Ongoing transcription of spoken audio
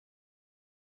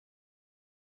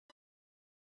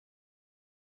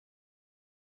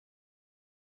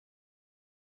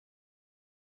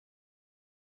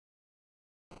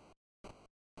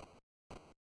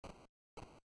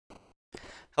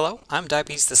Hello, I'm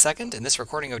Diabetes II, and this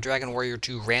recording of Dragon Warrior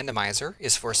 2 Randomizer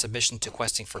is for submission to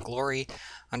Questing for Glory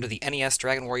under the NES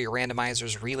Dragon Warrior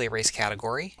Randomizers Relay Race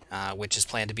category, which is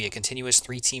planned to be a continuous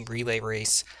 3-team relay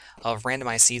race of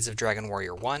randomized seeds of Dragon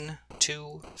Warrior 1,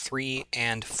 2, 3,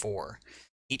 and 4.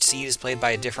 Each seed is played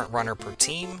by a different runner per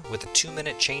team, with a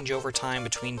 2-minute changeover time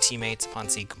between teammates upon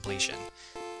seed completion.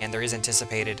 And there is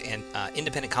anticipated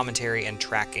independent commentary and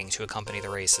tracking to accompany the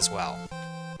race as well.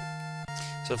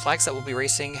 So the flags that we'll be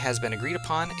racing has been agreed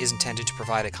upon, is intended to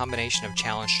provide a combination of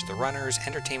challenge to the runners,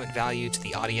 entertainment value to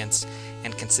the audience,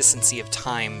 and consistency of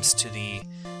times to the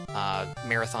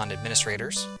marathon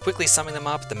administrators. Quickly summing them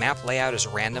up, the map layout is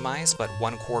randomized, but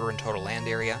 1/4 in total land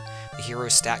area. The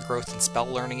hero's stat growth and spell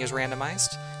learning is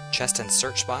randomized. Chest and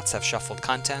search spots have shuffled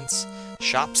contents.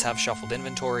 Shops have shuffled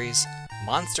inventories.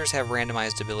 Monsters have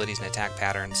randomized abilities and attack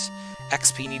patterns.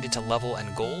 XP needed to level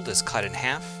and gold is cut in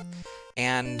half.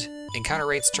 And encounter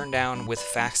rates turned down with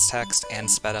fast text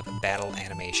and sped up battle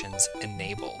animations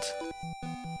enabled.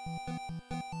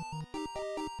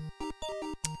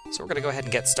 So we're going to go ahead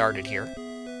and get started here.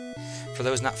 For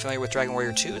those not familiar with Dragon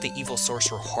Warrior 2, the evil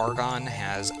sorcerer Hargon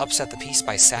has upset the peace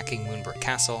by sacking Moonbrook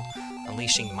Castle,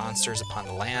 unleashing monsters upon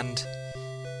the land.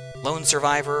 Lone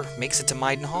survivor makes it to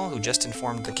Maidenhall, who just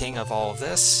informed the king of all of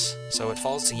this, so it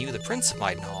falls to you, the Prince of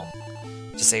Maidenhall,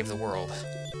 to save the world.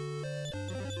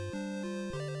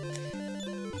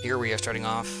 Here we are starting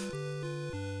off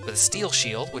with a steel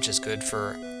shield, which is good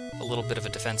for a little bit of a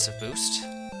defensive boost.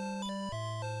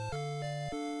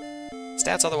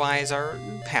 Stats otherwise are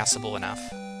passable enough.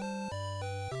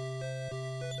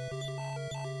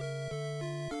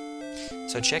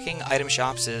 So checking item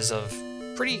shops is of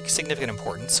pretty significant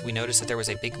importance. We noticed that there was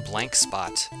a big blank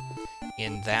spot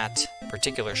in that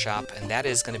particular shop, and that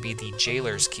is going to be the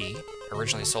Jailer's Key,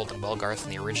 originally sold in Welgarth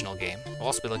in the original game. We'll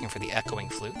also be looking for the Echoing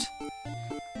Flute.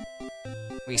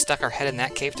 We stuck our head in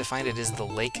that cave to find it is the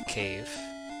Lake Cave.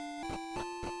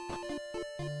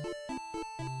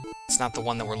 It's not the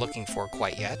one that we're looking for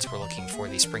quite yet. We're looking for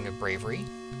the Spring of Bravery.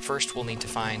 First, we'll need to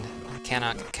find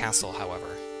Cannock Castle,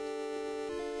 however.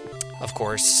 Of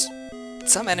course,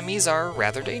 some enemies are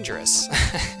rather dangerous.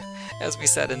 As we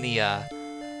said in the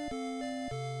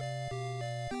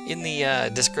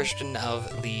description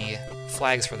of the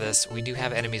flags for this, we do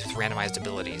have enemies with randomized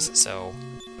abilities, so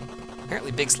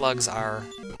apparently big slugs are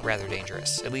rather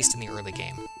dangerous, at least in the early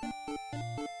game.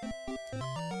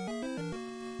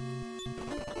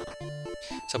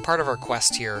 So part of our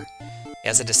quest here,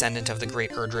 as a descendant of the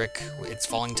great Erdrick, it's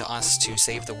falling to us to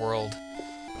save the world.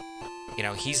 You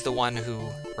know, he's the one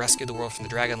who rescued the world from the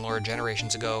Dragon Lord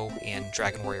generations ago in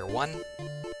Dragon Warrior 1,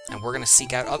 and we're going to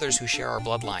seek out others who share our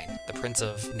bloodline, the Prince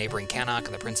of neighboring Cannock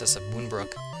and the Princess of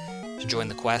Moonbrook, to join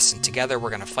the quest, and together we're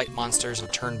going to fight monsters in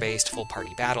turn-based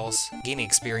full-party battles, gaining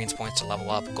experience points to level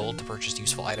up, gold to purchase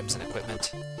useful items and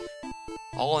equipment,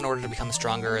 all in order to become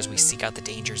stronger as we seek out the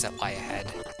dangers that lie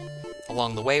ahead.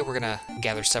 Along the way, we're going to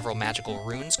gather several magical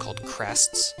runes called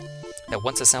crests, that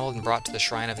once assembled and brought to the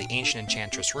shrine of the ancient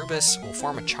enchantress Rubus, will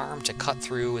form a charm to cut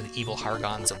through the evil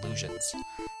Hargon's illusions.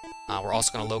 We're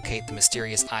also going to locate the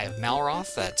mysterious Eye of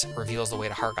Malroth that reveals the way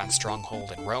to Hargon's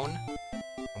stronghold in Roan.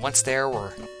 And once there,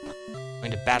 we're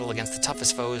going to battle against the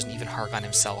toughest foes and even Hargon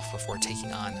himself before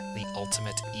taking on the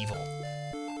ultimate evil.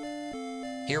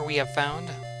 Here we have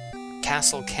found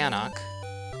Castle Cannock.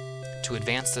 To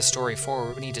advance the story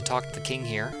forward, we need to talk to the king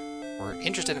here. We're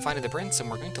interested in finding the prince, and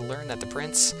we're going to learn that the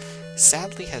prince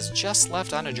sadly has just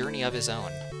left on a journey of his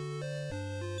own.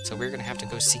 So we're going to have to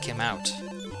go seek him out.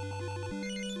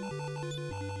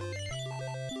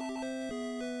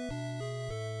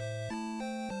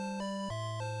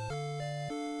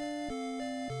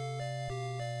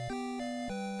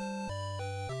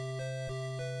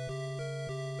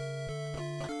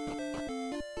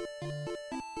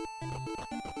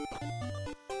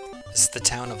 This is the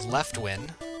town of Leftwyn.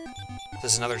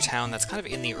 This is another town that's kind of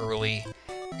in the early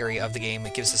area of the game.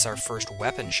 It gives us our first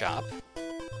weapon shop.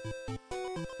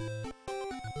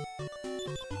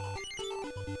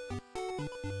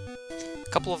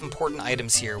 A couple of important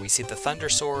items here. We see the Thunder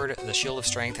Sword, the Shield of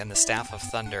Strength, and the Staff of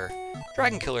Thunder.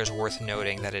 Dragon Killer is worth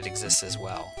noting that it exists as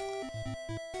well.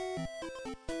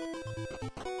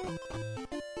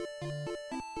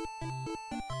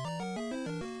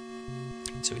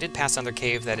 So we did pass another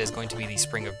cave that is going to be the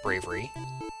Spring of Bravery.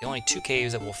 The only 2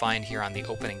 caves that we'll find here on the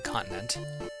opening continent.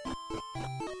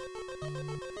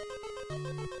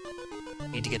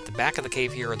 Need to get the back of the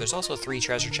cave here. There's also 3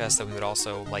 treasure chests that we would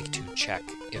also like to check,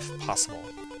 if possible.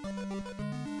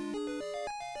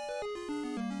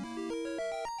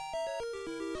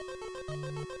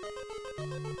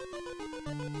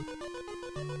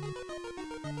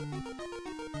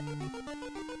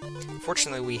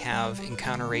 Fortunately, we have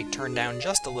encounter rate turned down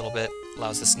just a little bit,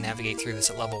 allows us to navigate through this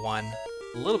at level 1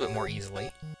 a little bit more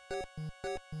easily.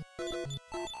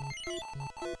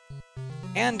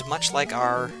 And much like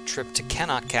our trip to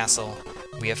Cannock Castle,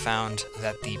 we have found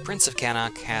that the Prince of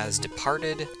Cannock has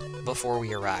departed before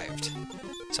we arrived.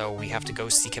 So we have to go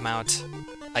seek him out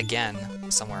again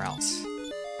somewhere else.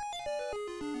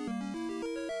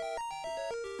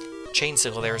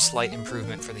 Chainsail there is slight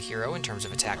improvement for the hero in terms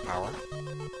of attack power.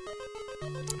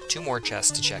 2 more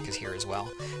chests to check is here as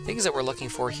well. Things that we're looking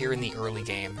for here in the early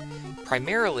game.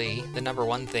 Primarily, the number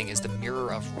 1 thing is the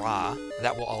Mirror of Ra.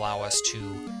 That will allow us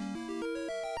to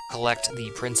collect the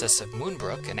Princess of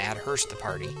Moonbrook and add her to the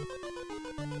party.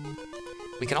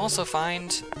 We can also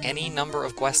find any number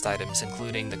of quest items,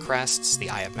 including the crests, the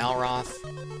Eye of Malroth,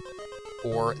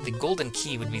 or the Golden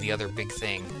Key would be the other big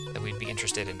thing that we'd be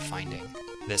interested in finding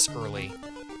this early.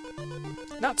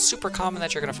 Not super common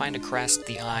that you're going to find a crest,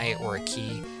 the eye, or a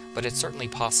key, but it's certainly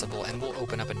possible and will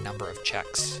open up a number of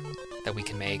checks that we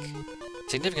can make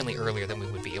significantly earlier than we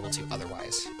would be able to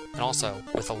otherwise, and also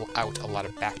without a lot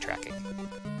of backtracking.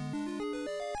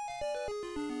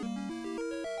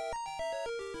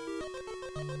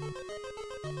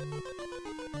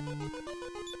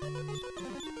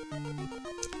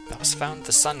 Thus found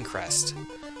the Sun Crest.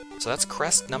 So that's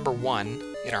crest number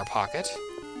 1 in our pocket,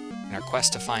 in our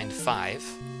quest to find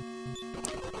 5.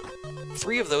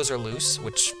 3 of those are loose,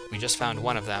 which we just found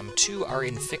 1 of them. 2 are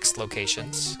in fixed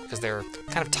locations, because they're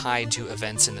kind of tied to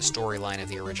events in the storyline of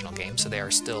the original game, so they are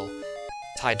still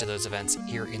tied to those events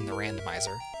here in the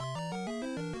Randomizer.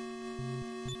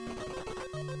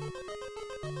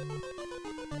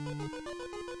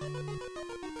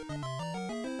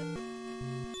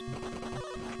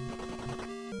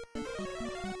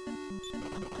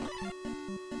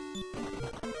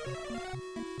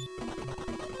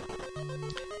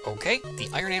 Okay, the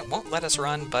Iron Ant won't let us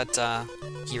run, but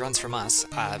he runs from us.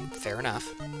 Fair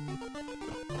enough.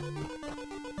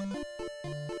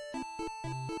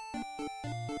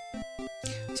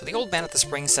 So the old man at the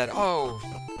spring said, "Oh,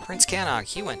 Prince Cannock,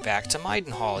 he went back to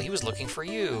Maidenhall. He was looking for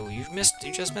you. You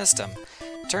just missed him."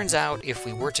 Turns out, if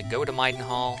we were to go to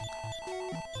Maidenhall,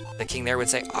 the king there would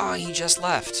say, "Ah, he just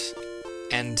left."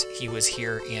 And he was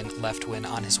here in Leftwyn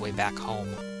on his way back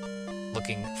home,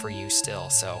 looking for you still,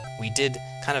 so we did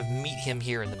kind of meet him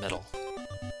here in the middle.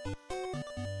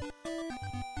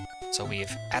 So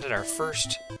we've added our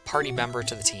first party member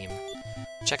to the team.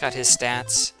 Check out his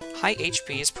stats. High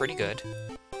HP is pretty good.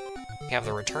 We have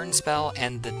the return spell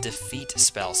and the defeat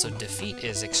spell, so defeat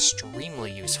is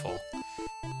extremely useful.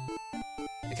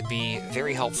 It could be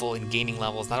very helpful in gaining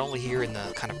levels, not only here in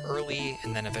the kind of early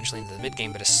and then eventually into the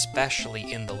mid-game, but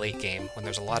especially in the late game, when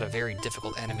there's a lot of very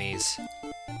difficult enemies.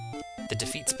 The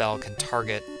defeat spell can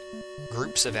target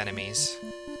groups of enemies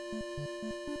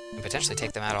and potentially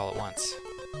take them out all at once.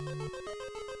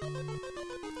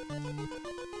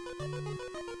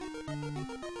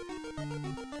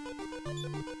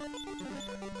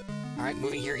 Alright,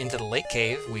 moving here into the lake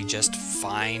cave, we just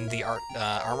find the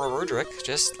Armor Roderick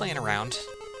just laying around.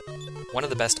 One of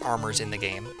the best armors in the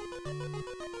game.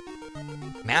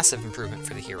 Massive improvement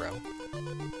for the hero.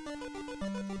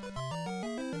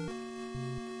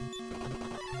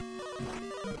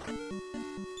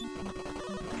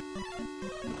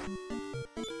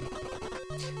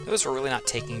 Notice we're really not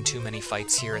taking too many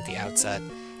fights here at the outset.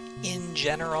 In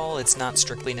general, it's not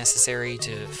strictly necessary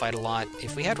to fight a lot.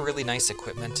 If we had really nice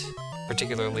equipment,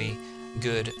 particularly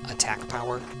good attack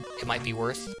power, it might be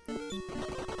worth.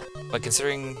 But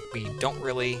considering we don't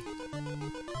really...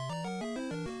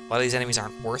 a lot of these enemies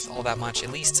aren't worth all that much, at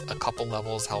least a couple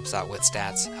levels helps out with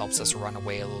stats, helps us run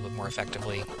away a little bit more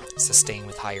effectively, sustain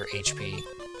with higher HP.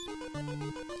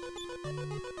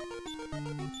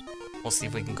 We'll see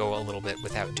if we can go a little bit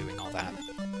without doing all that.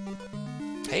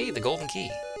 Hey, the golden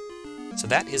key! So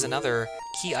that is another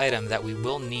key item that we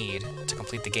will need to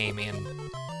complete the game in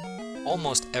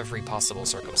almost every possible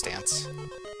circumstance.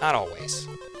 Not always,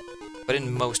 but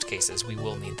in most cases we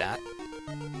will need that.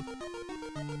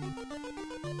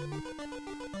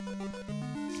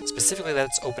 Specifically,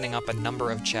 that's opening up a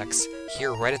number of checks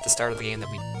here right at the start of the game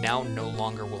that we now no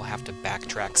longer will have to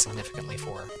backtrack significantly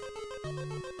for.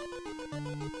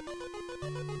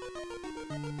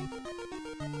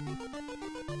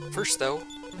 First, though,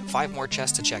 5 more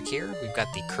chests to check here. We've got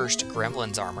the Cursed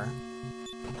Gremlin's armor.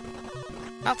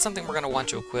 Not something we're going to want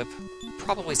to equip,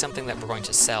 probably something that we're going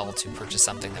to sell to purchase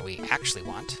something that we actually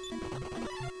want.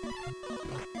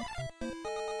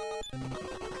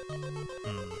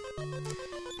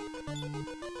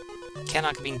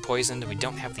 Cannock being poisoned, we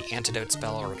don't have the antidote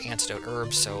spell or an antidote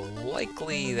herb, so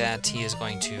likely that he is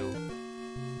going to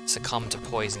succumb to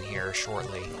poison here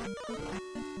shortly.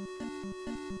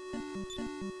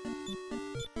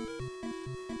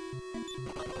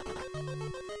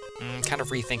 Kind of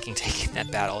rethinking taking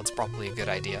that battle. It's probably a good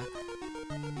idea.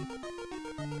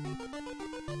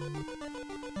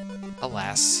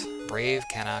 Alas, brave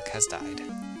Canuck has died.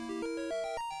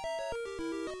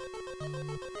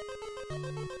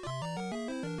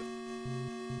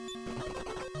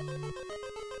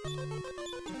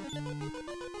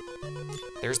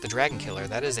 There's the Dragon Killer.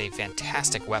 That is a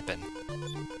fantastic weapon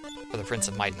for the Prince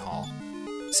of Maidenhall,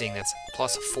 seeing that's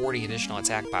plus 40 additional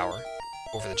attack power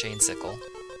over the Chain Sickle.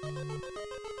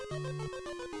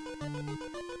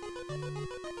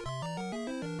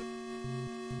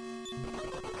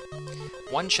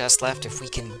 One chest left. If we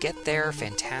can get there,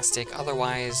 fantastic.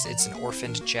 Otherwise, it's an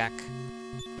orphaned check.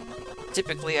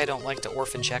 Typically, I don't like to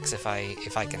orphan checks if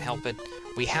I can help it.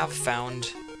 We have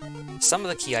found some of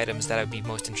the key items that I'd be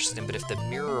most interested in, but if the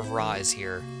Mirror of Ra is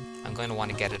here, I'm going to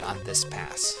want to get it on this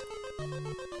pass.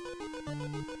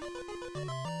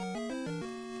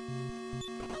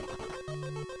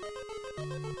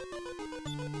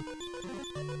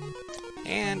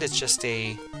 And it's just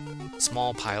a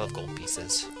small pile of gold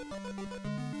pieces.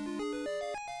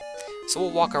 So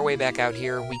we'll walk our way back out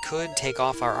here. We could take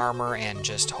off our armor and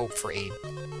just hope for a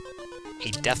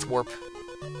death warp.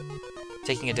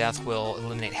 Taking a death will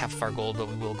eliminate half of our gold, but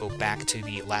we will go back to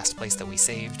the last place that we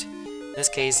saved. In this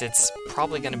case, it's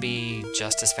probably going to be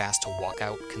just as fast to walk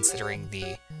out, considering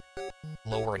the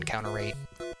lower encounter rate.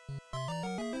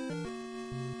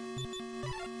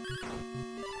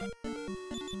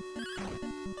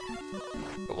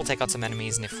 But we'll take out some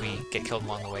enemies, and if we get killed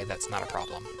along the way, that's not a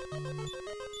problem.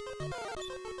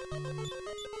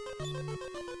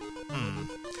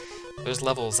 There's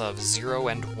levels of 0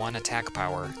 and 1 attack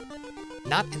power.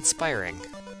 Not inspiring.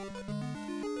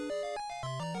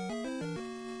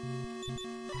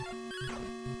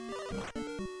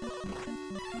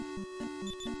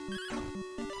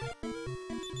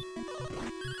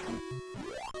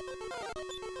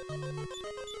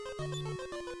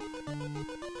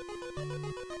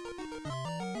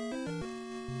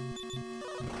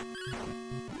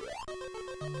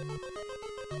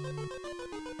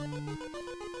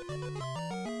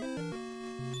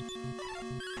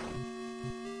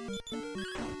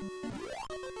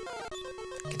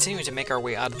 Continuing to make our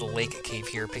way out of the lake cave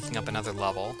here, picking up another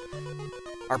level.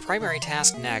 Our primary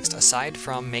task next, aside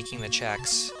from making the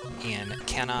checks in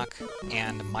Canuck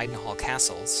and Maidenhall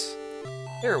castles,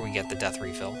 there we get the death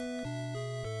refill,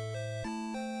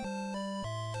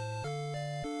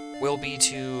 will be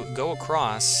to go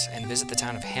across and visit the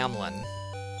town of Hamlin.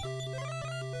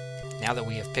 Now that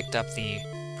we have picked up the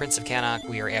Prince of Canuck,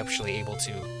 we are actually able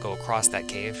to go across that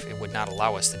cave. It would not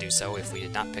allow us to do so if we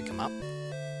did not pick him up.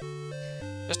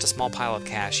 Just a small pile of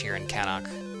cash here in Canuck,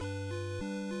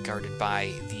 guarded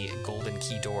by the golden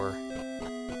key door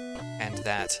and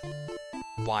that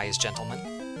wise gentleman.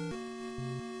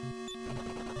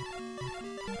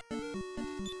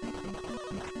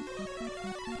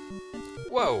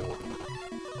 Whoa!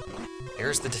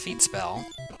 There's the defeat spell.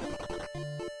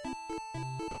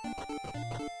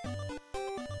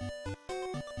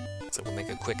 So we'll make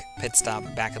a quick pit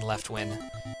stop back in Leftwyn,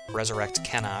 resurrect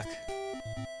Canuck.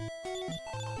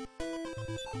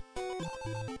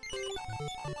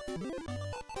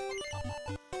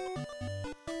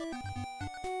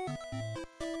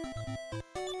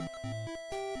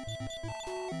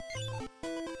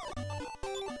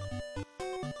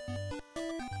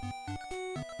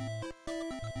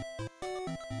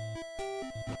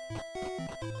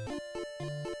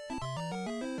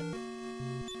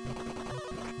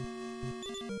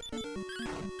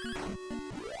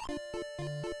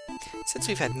 Since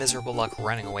we've had miserable luck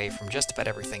running away from just about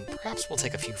everything, perhaps we'll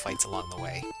take a few fights along the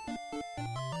way.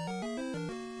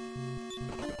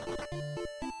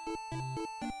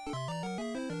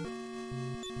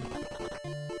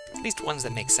 At least ones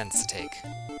that make sense to take.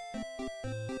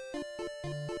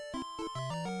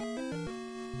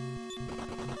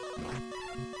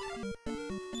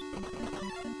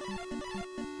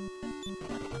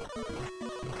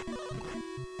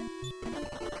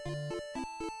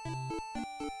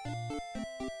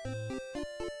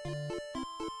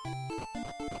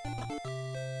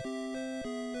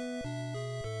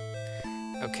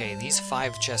 Okay, these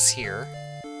 5 chests here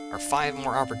are 5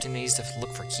 more opportunities to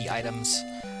look for key items.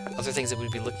 Other things that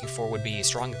we'd be looking for would be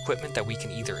strong equipment that we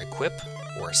can either equip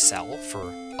or sell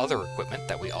for other equipment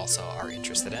that we also are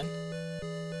interested in.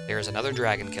 There's another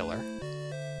Dragon Killer,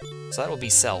 so that will be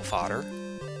sell fodder.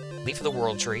 Leaf of the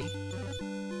World Tree,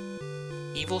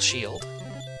 Evil Shield,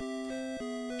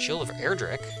 Shield of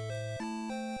Erdrick,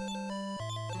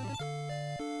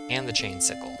 and the chain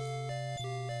sickle.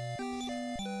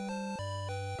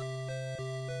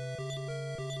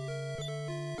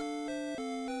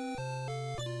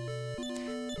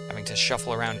 Having to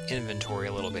shuffle around inventory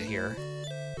a little bit here.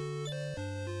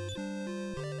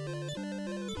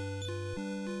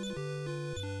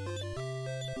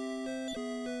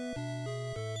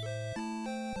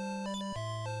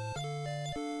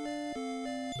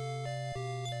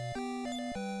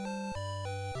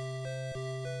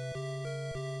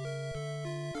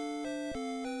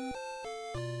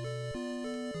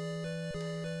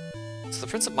 So the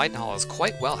Prince of Maidenhall is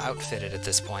quite well outfitted at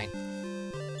this point.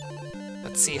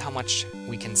 Let's see how much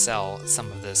we can sell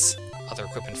some of this other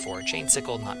equipment for. Chain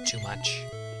sickle, not too much.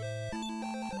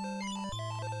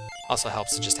 Also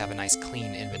helps to just have a nice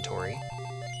clean inventory.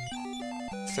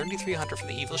 3,300 for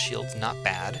the evil shields, not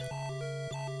bad.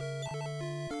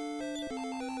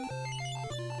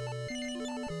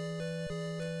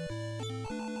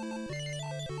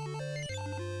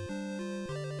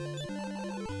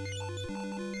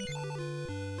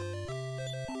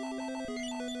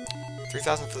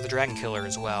 $3,000 for the Dragon Killer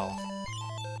as well.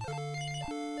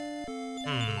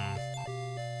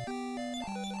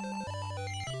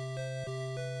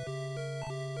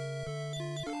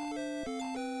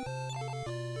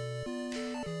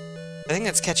 The thing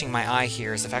that's catching my eye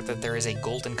here is the fact that there is a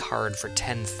golden card for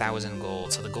 10,000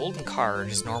 gold. So the golden card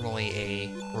is normally a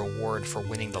reward for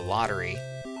winning the lottery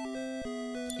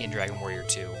in Dragon Warrior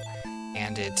 2,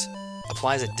 and it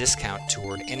applies a discount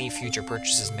toward any future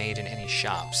purchases made in any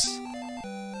shops.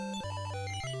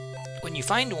 When you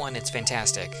find one, it's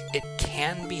fantastic. It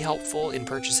can be helpful in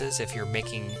purchases if you're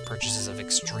making purchases of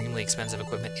extremely expensive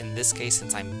equipment. In this case,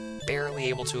 since I'm barely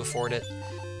able to afford it,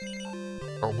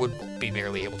 or would be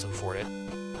barely able to afford it,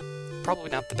 probably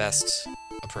not the best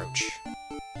approach.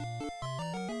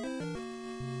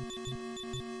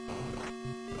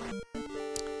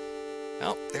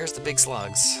 Well, there's the big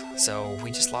slugs, so we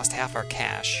just lost half our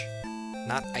cash.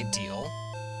 Not ideal.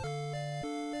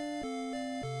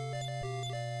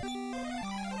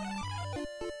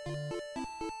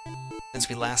 Since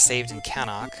we last saved in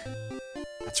Cannock,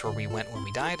 that's where we went when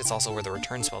we died. It's also where the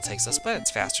return spell takes us, but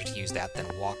it's faster to use that than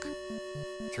walk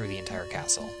through the entire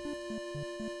castle.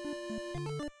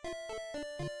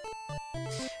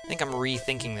 I think I'm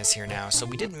rethinking this here now. So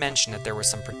we did mention that there was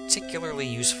some particularly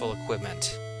useful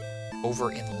equipment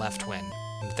over in Leftwind.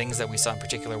 And the things that we saw in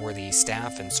particular were the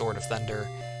Staff and Sword of Thunder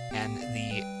and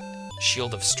the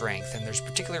Shield of Strength, and there's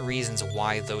particular reasons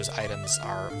why those items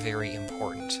are very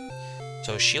important.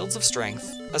 So Shields of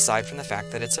Strength, aside from the fact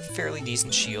that it's a fairly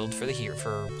decent shield for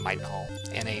Maidenhall,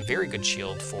 and a very good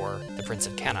shield for the Prince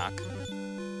of Cannock,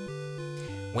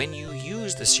 when you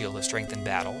use the Shield of Strength in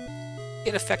battle,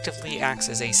 it effectively acts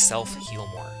as a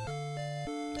self-heal-more.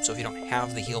 So if you don't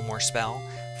have the heal-more spell,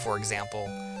 for example,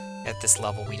 at this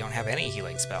level we don't have any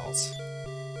healing spells,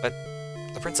 but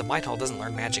the Prince of Maidenhall doesn't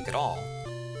learn magic at all,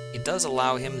 it does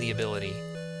allow him the ability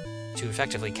to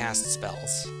effectively cast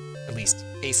spells. At least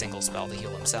a single spell to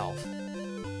heal himself.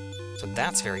 So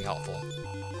that's very helpful.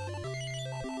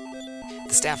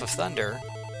 The Staff of Thunder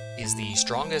is the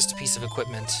strongest piece of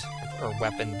equipment or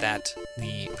weapon that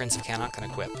the Prince of Cannock can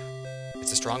equip.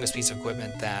 It's the strongest piece of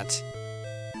equipment that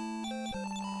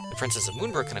the Princess of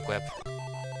Moonbrook can equip,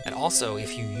 and also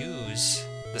if you use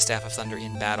the Staff of Thunder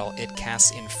in battle, it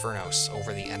casts Infernos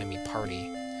over the enemy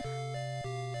party.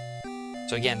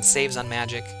 So again, saves on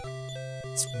magic.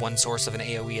 It's one source of an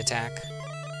AoE attack,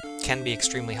 can be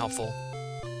extremely helpful,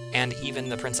 and even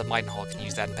the Prince of Maidenhall can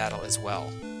use that in battle as well.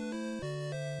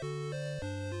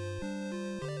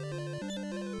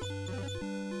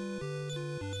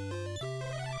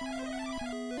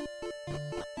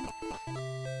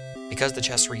 Because the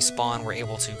chests respawn, we're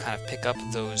able to kind of pick up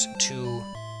those two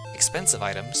expensive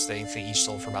items. They each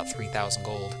sold for about 3,000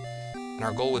 gold, and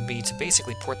our goal would be to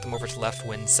basically port them over to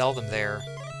Leftwind, sell them there,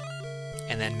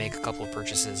 and then make a couple of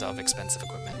purchases of expensive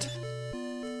equipment.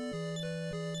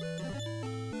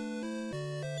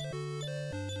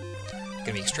 Going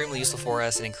to be extremely useful for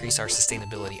us and increase our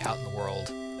sustainability out in the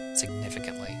world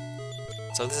significantly.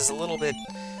 So this is a little bit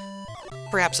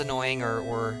perhaps annoying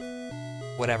or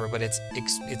whatever, but it's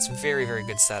very, very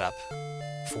good setup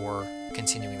for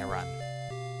continuing the run.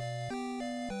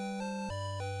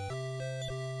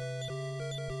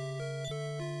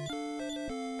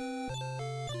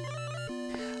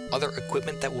 Other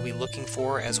equipment that we'll be looking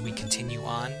for as we continue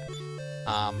on,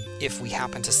 if we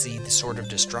happen to see the Sword of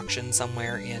Destruction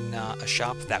somewhere in a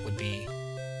shop, that would be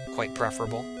quite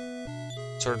preferable.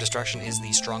 Sword of Destruction is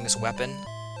the strongest weapon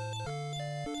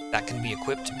that can be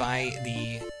equipped by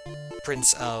the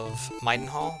Prince of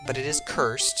Maidenhall, but it is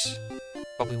cursed.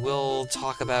 but we will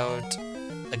talk about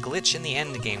a glitch in the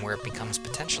end game where it becomes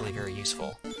potentially very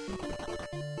useful.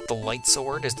 The light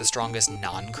sword is the strongest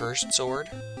non-cursed sword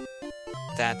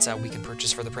that we can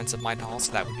purchase for the Prince of Midenhall,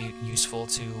 so that would be useful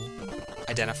to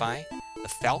identify. The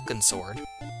falcon sword,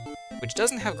 which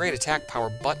doesn't have great attack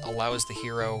power, but allows the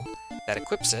hero that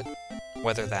equips it,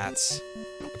 whether that's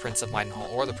the Prince of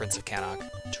Midenhall or the Prince of Cannock,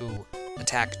 to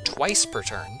attack twice per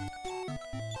turn.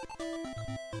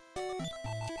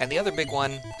 And the other big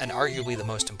one, and arguably the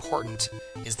most important,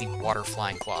 is the Water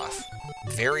Flying Cloth.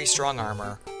 Very strong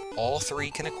armor, all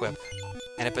three can equip,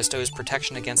 and it bestows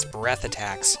protection against breath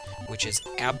attacks, which is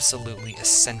absolutely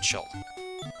essential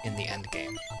in the end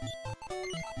game.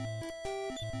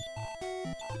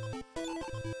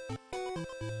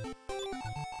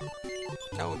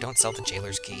 No, don't sell the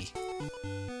Jailer's Key.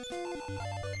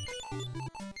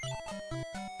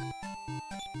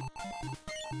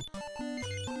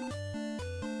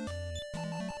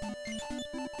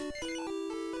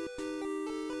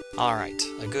 Alright,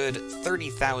 a good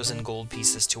 30,000 gold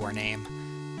pieces to our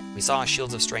name. We saw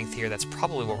Shields of Strength here, that's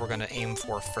probably what we're going to aim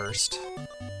for first.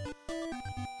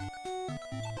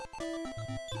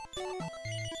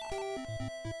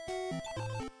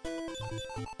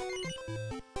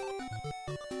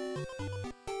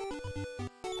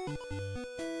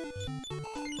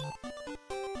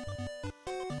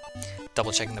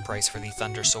 Double checking the price for the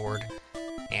Thunder Sword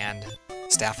and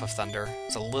Staff of Thunder.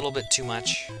 It's a little bit too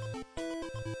much.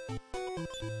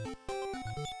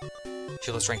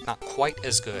 Shield of Strength not quite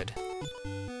as good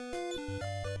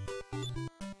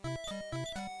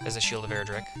as the Shield of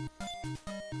Erdrick,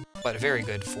 but very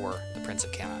good for the Prince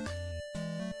of Cannock.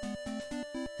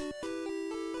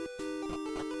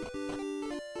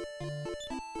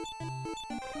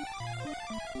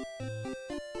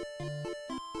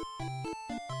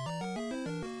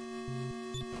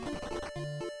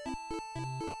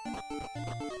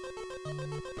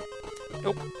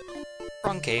 Nope.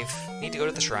 Wrong cave. Need to go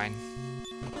to the shrine.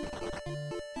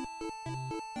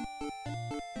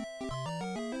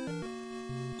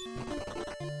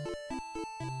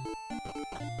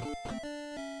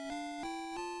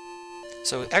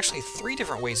 So actually 3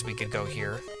 different ways we could go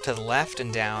here. To the left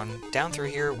and down. Down through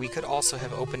here, we could also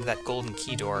have opened that golden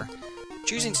key door.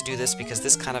 Choosing to do this because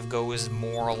this kind of goes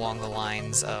more along the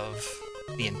lines of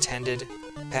the intended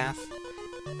path.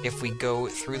 If we go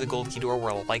through the gold key door,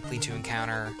 we're likely to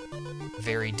encounter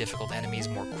very difficult enemies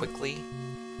more quickly.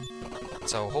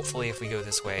 So hopefully if we go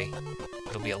this way,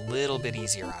 it'll be a little bit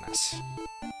easier on us.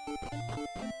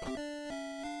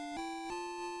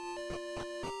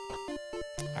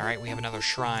 Alright, we have another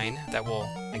shrine that will,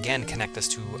 again, connect us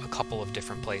to a couple of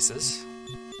different places.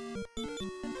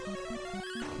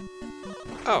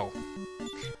 Oh!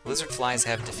 Lizard flies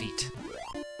have defeat.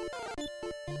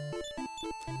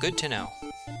 Good to know.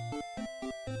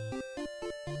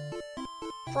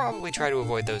 Probably try to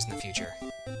avoid those in the future.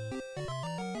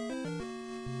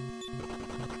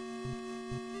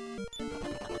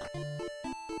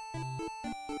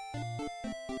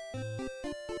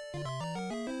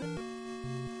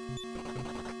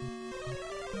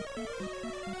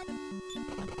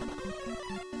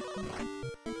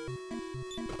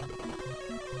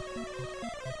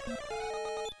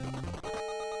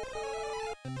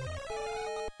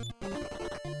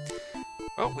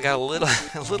 Oh, we got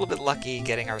a little bit lucky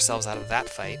getting ourselves out of that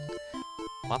fight.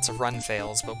 Lots of run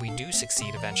fails, but we do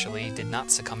succeed eventually. Did not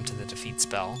succumb to the defeat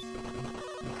spell.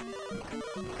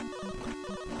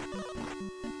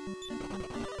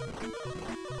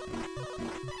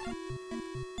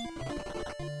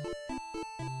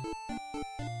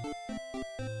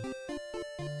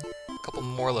 A couple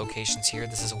more locations here.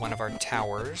 This is one of our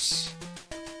towers.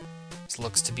 This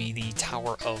looks to be the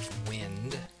Tower of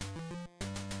Wind.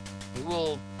 We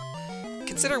will,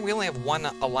 considering we only have one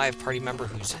alive party member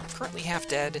who's currently half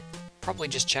dead, probably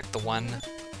just check the one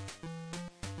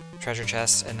treasure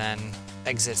chest and then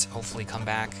exit, hopefully come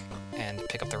back and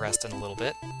pick up the rest in a little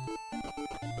bit.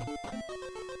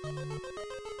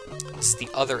 This is the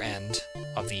other end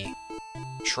of the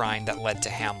shrine that led to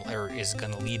is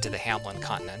going to lead to the Hamlin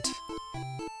continent.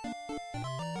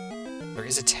 There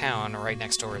is a town right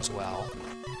next door as well.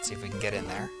 Let's see if we can get in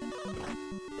there.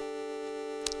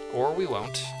 Or we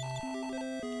won't.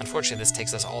 Unfortunately, this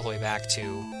takes us all the way back to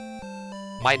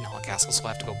Midenhall Castle, so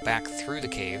we'll have to go back through the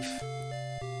cave.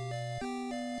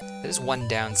 That is one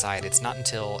downside. It's not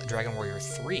until Dragon Warrior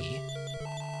 3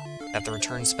 that the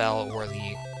return spell or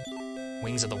the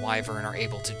Wings of the Wyvern are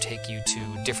able to take you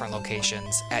to different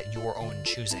locations at your own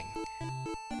choosing.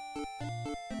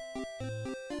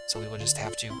 So we will just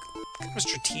have to kind of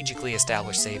strategically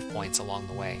establish save points along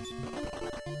the way.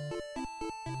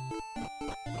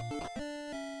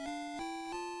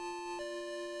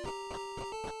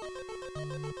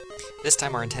 This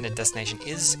time our intended destination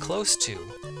is close to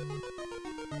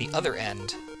the other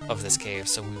end of this cave,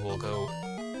 so we will go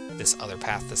this other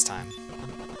path this time.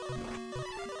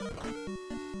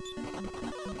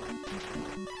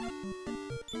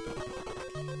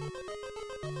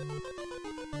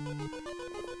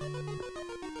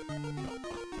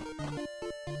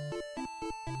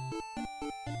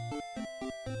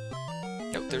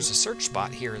 Nope, there's a search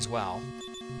spot here as well.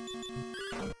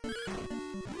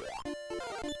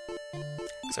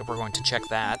 So we're going to check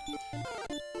that.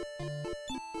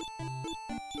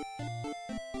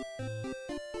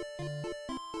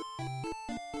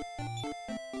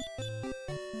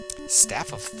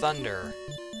 Staff of Thunder.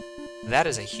 That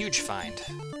is a huge find.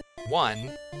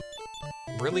 One,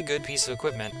 really good piece of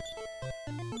equipment.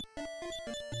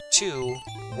 Two,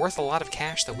 worth a lot of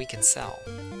cash that we can sell.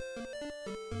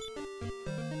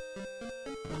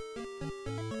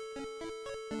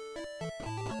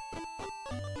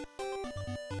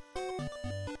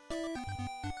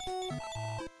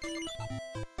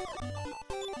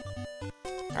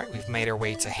 Alright, we've made our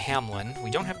way to Hamlin. We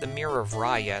don't have the Mirror of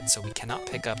Ra yet, so we cannot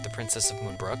pick up the Princess of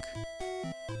Moonbrook.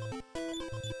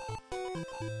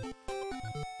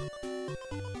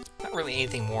 Not really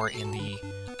anything more in the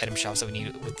item shops that we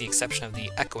need, with the exception of the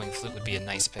Echoing Flute would be a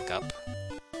nice pickup.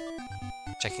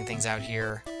 Checking things out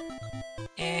here.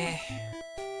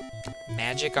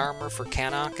 Magic armor for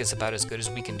Cannock is about as good as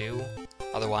we can do.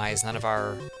 Otherwise, none of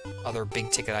our other big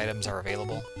ticket items are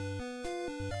available.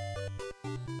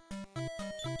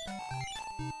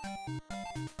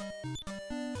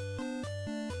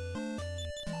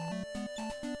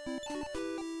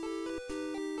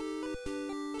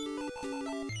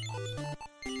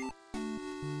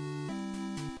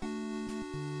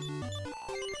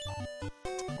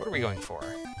 What are we going for?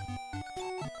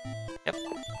 Yep,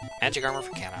 magic armor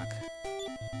for Cannock.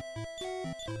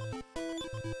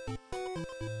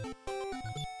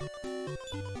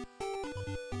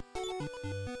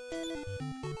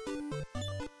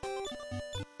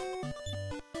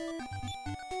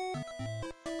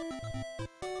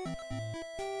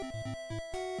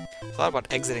 Thought about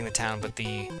exiting the town, but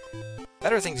the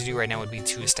better thing to do right now would be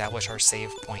to establish our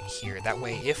save point here. That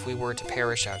way, if we were to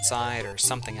perish outside or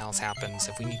something else happens,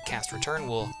 if we need cast return,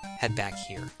 we'll head back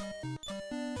here.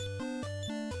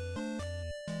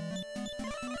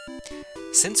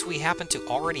 Since we happen to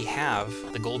already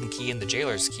have the golden key and the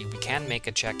jailer's key, we can make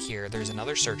a check here. There's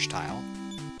another search tile.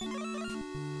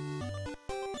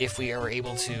 If we are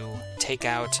able to take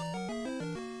out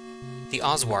the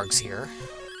Oswargs here,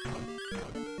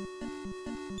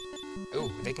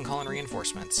 ooh, they can call in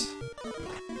reinforcements.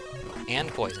 And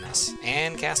poisonous.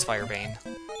 And cast Firebane.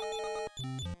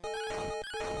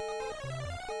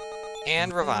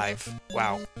 And revive.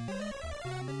 Wow.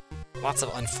 Lots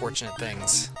of unfortunate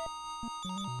things.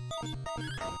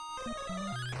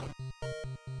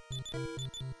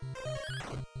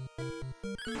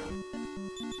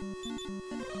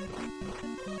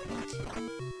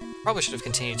 Probably should have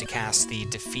continued to cast the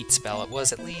defeat spell. It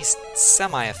was at least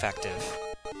semi-effective.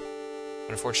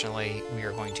 But unfortunately, we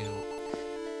are going to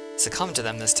succumb to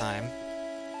them this time.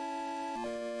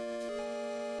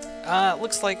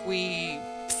 Looks like we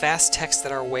fast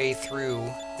texted our way through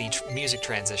the music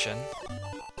transition.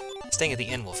 Staying at the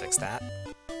inn will fix that.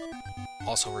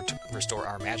 Also restore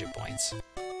our magic points.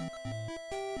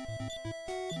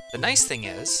 The nice thing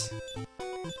is,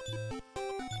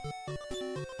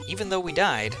 even though we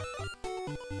died,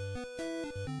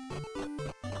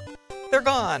 they're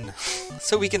gone!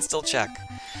 So we can still check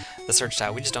the search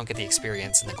tile. We just don't get the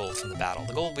experience and the gold from the battle.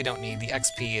 The gold we don't need. The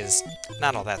XP is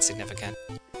not all that significant.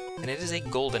 And it is a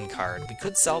golden card. We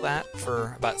could sell that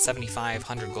for about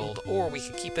 7,500 gold, or we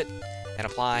could keep it and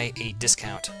apply a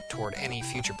discount toward any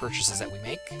future purchases that we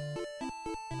make.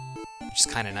 Which is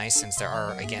kind of nice, since there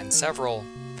are, again, several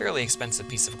fairly expensive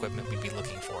pieces of equipment we'd be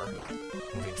looking for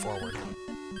moving forward.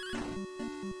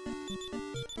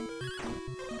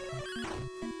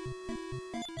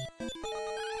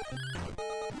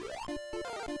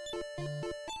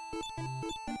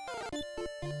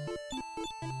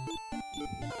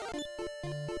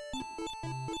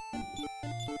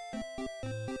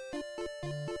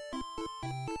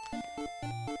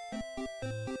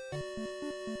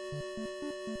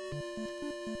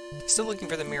 Still looking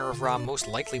for the Mirror of Ra. Most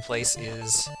likely place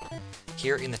is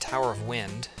here in the Tower of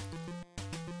Wind.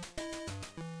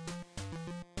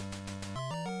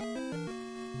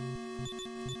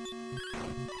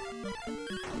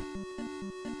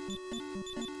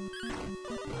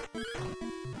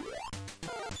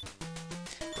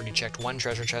 We're already checked one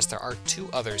treasure chest. There are 2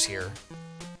 others here.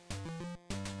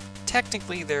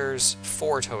 Technically, there's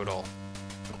 4 total.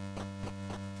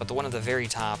 But the one at the very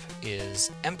top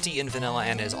is empty in vanilla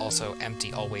and is also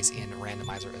empty always in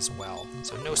Randomizer as well.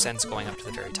 So no sense going up to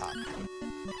the very top.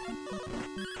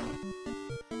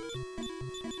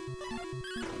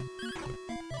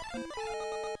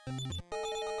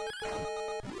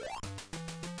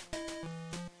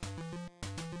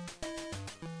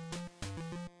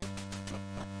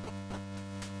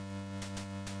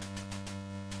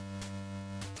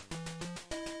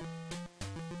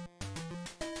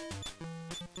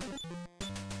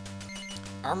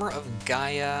 Armor of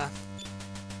Gaia.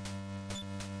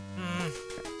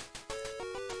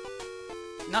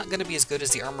 Not going to be as good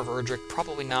as the Armor of Erdrick.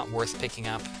 Probably not worth picking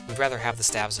up. We'd rather have the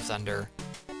Staves of Thunder,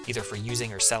 either for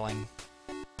using or selling.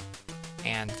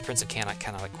 And the Prince of Canuck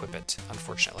cannot equip it,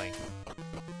 unfortunately.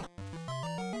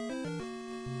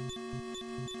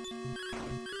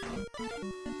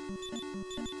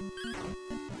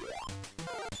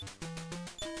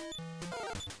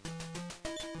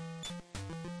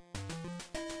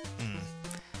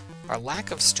 Our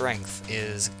lack of strength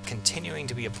is continuing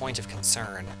to be a point of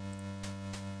concern.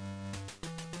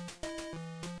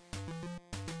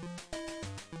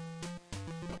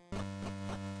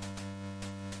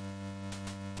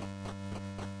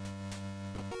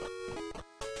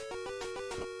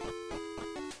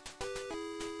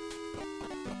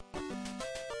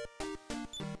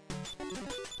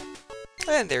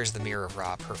 And there's the Mirror of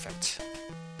Ra, perfect.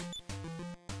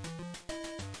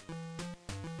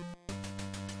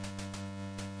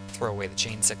 Throw away the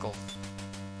chain sickle.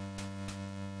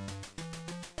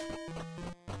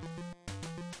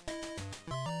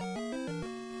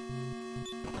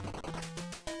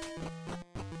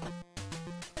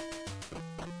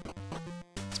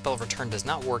 Spell of Return does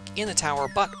not work in the tower,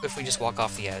 but if we just walk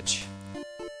off the edge,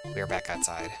 we are back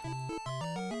outside.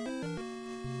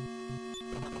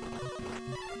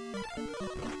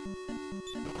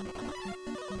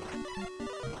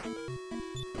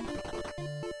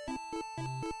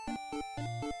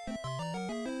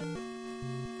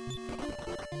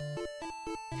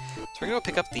 We're going to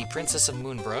pick up the Princess of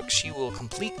Moonbrook. She will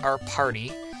complete our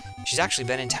party. She's actually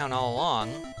been in town all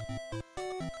along.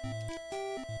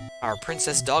 Our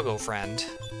Princess Doggo friend.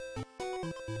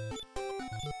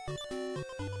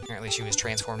 Apparently she was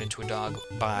transformed into a dog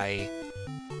by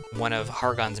one of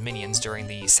Hargon's minions during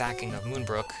the sacking of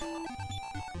Moonbrook.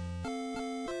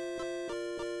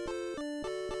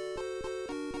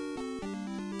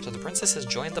 So the princess has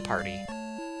joined the party.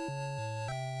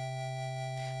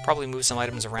 Probably move some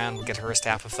items around, we'll get her a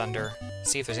Staff of Thunder,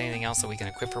 see if there's anything else that we can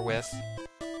equip her with.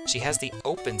 She has the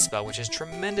Open spell, which is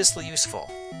tremendously useful.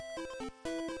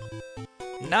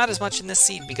 Not as much in this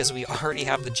seed because we already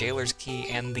have the Jailer's Key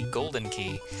and the Golden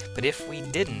Key, but if we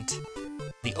didn't,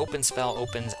 the Open spell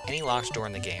opens any locked door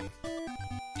in the game,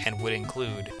 and would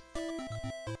include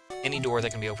any door that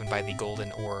can be opened by the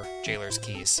Golden or Jailer's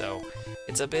Keys, so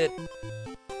it's a bit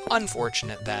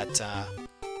unfortunate that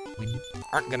we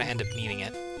aren't going to end up needing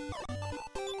it.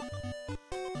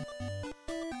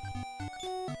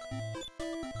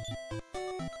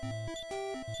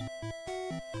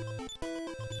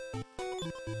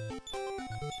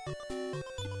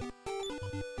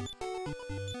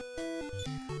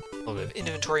 A little bit of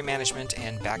inventory management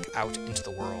and back out into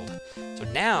the world. So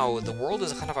now the world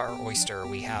is kind of our oyster.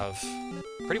 We have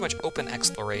pretty much open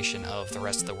exploration of the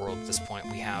rest of the world at this point.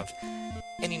 We have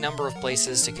any number of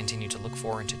places to continue to look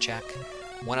for and to check.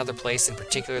 One other place in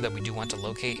particular that we do want to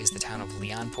locate is the town of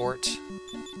Leonport.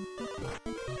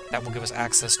 That will give us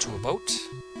access to a boat,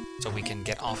 so we can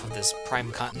get off of this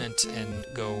prime continent and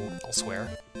go elsewhere.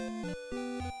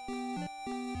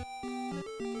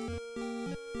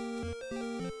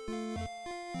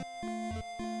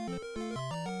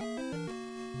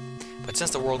 But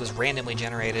since the world is randomly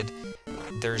generated,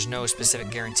 there's no specific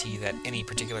guarantee that any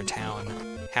particular town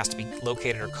has to be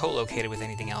located or co-located with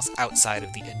anything else outside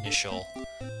of the initial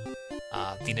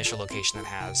location that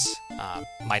has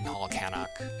Maidenhall, Cannock,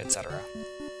 etc.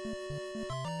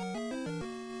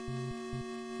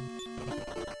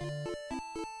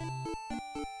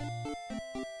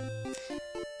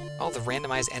 All the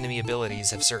randomized enemy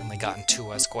abilities have certainly gotten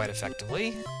to us quite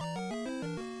effectively.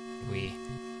 We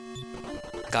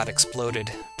got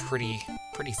exploded pretty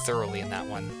thoroughly in that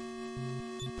one.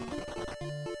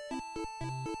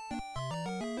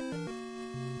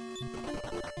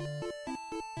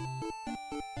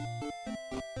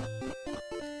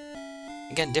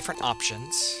 Again, different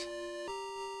options.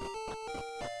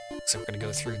 So we're going to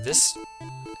go through this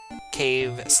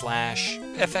cave /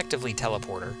 effectively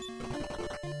teleporter.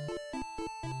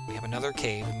 We have a another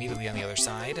cave immediately on the other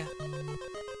side.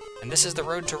 And this is the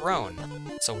road to Roan.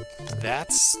 So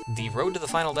that's the road to the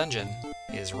final dungeon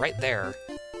is right there.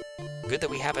 Good that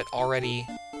we have it already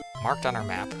marked on our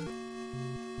map.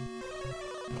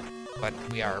 But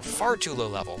we are far too low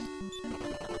level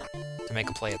to make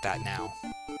a play at that now.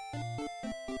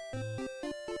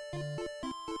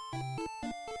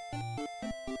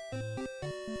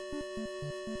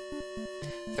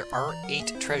 There are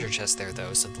 8 treasure chests there,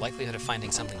 though, so the likelihood of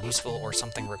finding something useful or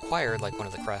something required, like one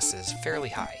of the crests, is fairly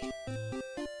high.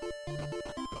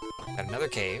 Got another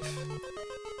cave.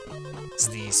 This is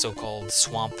the so-called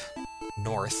Swamp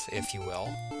North, if you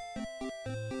will.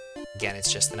 Again,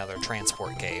 it's just another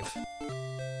transport cave.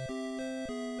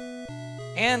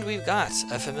 And we've got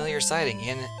a familiar sighting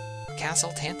in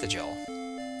Castle Tanthagil.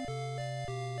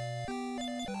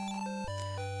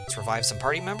 Let's revive some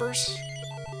party members.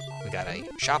 We got a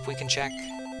shop we can check.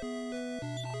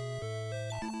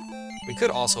 We could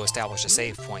also establish a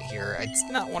save point here. It's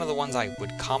not one of the ones I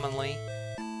would commonly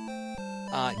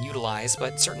utilize,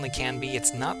 but certainly can be.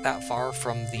 It's not that far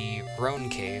from the Roan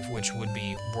Cave, which would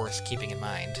be worth keeping in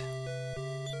mind.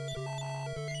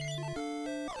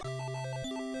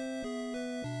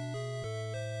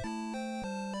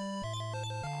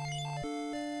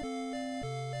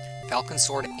 Falcon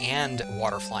Sword and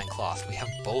Water Flying Cloth. We have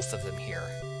both of them here.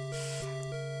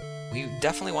 We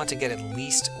definitely want to get at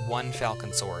least one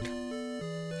Falcon Sword.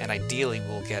 And ideally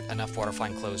we'll get enough Water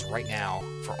Flying Clothes right now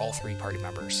for all 3 party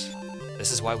members.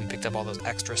 This is why we picked up all those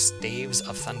extra Staves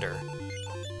of Thunder.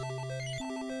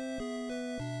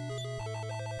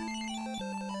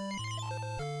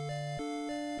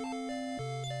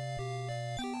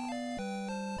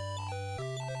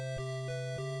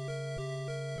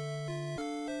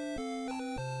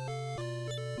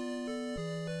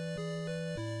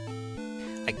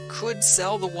 I could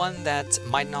sell the one that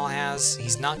Maidenhall has.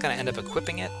 He's not going to end up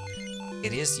equipping it.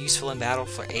 It is useful in battle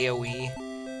for AoE.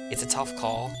 It's a tough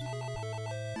call.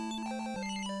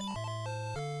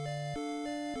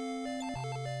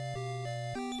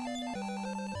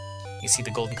 You see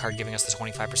the golden card giving us the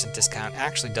 25% discount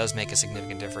actually does make a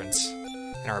significant difference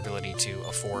in our ability to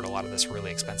afford a lot of this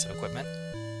really expensive equipment.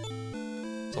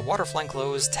 So Water Flying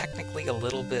Clothes, technically a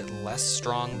little bit less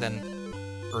strong than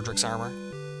Erdrick's armor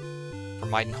for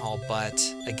Maidenhall, but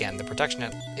again, the protection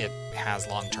it has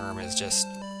long-term is just,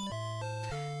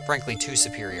 frankly, too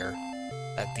superior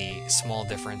that the small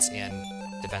difference in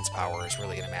defense power is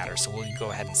really going to matter, so we'll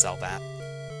go ahead and sell that.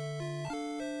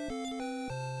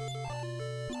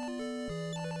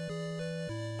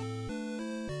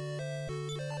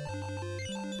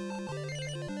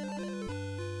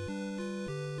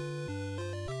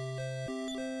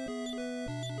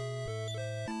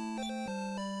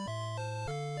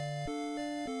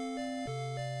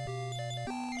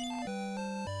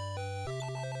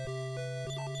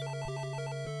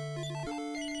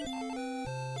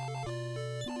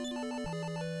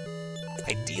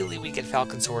 Ideally, we get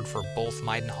Falcon Sword for both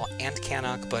Maidenhall and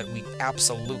Cannock, but we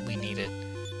absolutely need it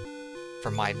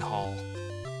for Maidenhall,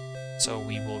 so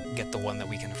we will get the one that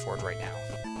we can afford right now.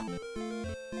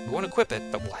 We won't equip it,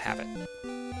 but we'll have it.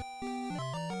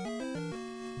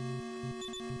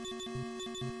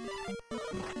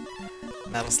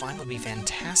 Metal Slime would be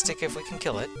fantastic if we can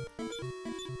kill it.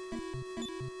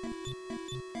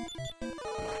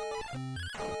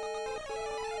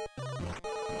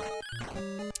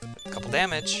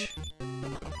 Damage.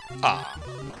 Ah.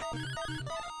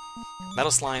 Metal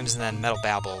Slimes and then Metal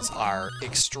Babbles are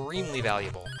extremely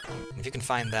valuable. And if you can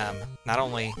find them, not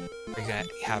only are you going to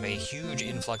have a huge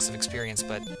influx of experience,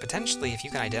 but potentially if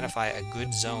you can identify a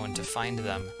good zone to find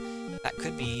them, that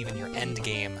could be even your end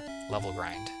game level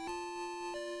grind.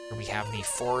 Here we have the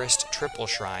Forest Triple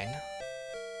Shrine.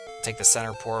 Take the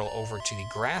center portal over to the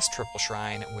Grass Triple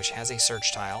Shrine, which has a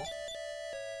search tile.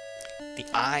 The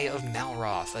Eye of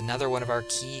Malroth, another one of our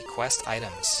key quest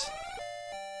items.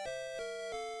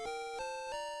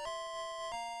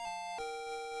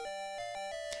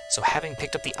 So having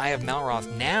picked up the Eye of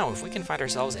Malroth, now if we can find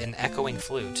ourselves an Echoing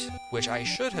Flute, which I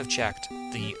should have checked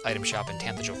the item shop in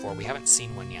Tanthagil for, we haven't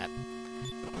seen one yet.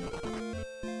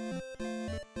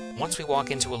 Once we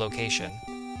walk into a location,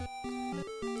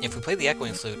 if we play the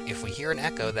Echoing Flute, if we hear an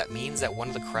echo, that means that one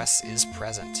of the crests is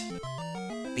present.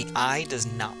 The eye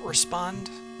does not respond,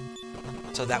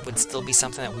 so that would still be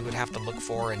something that we would have to look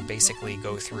for and basically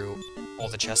go through all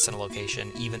the chests in a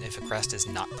location, even if a crest is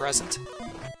not present.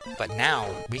 But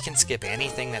now, we can skip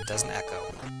anything that doesn't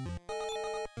echo.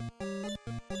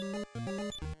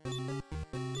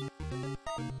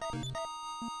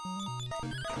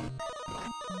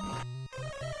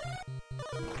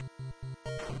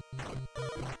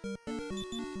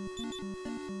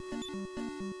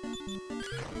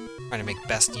 Trying to make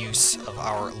best use of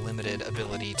our limited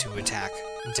ability to attack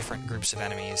different groups of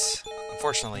enemies.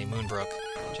 Unfortunately, Moonbrook,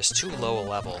 just too low a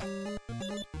level.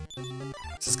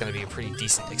 This is going to be a pretty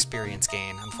decent experience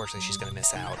gain. Unfortunately, she's going to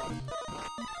miss out.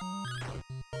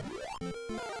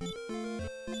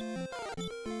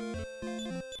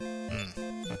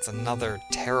 That's another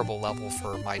terrible level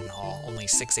for Maidenhall, only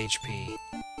 6 HP.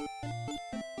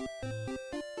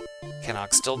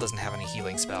 Kenok still doesn't have any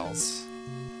healing spells.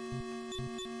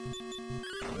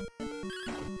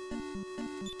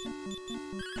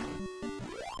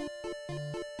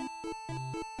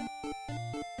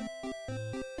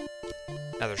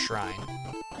 Another shrine.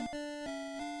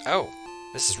 Oh,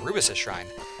 this is Rubus's shrine.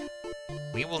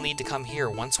 We will need to come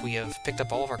here once we have picked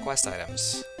up all of our quest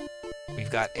items. We've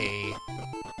got a...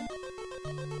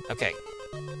 Okay,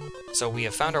 so we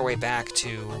have found our way back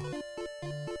to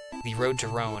the road to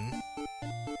Roan.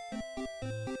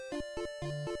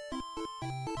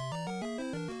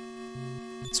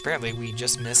 So apparently we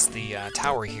just missed the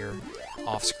tower here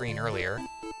off screen earlier.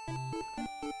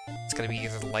 It's going to be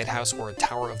either the lighthouse or a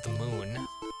Tower of the Moon.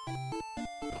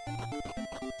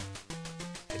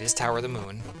 It is Tower of the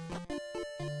Moon.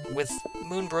 With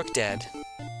Moonbrook dead,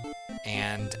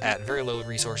 and at very low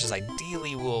resources,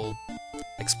 ideally we'll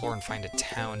explore and find a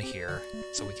town here,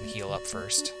 so we can heal up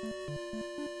first.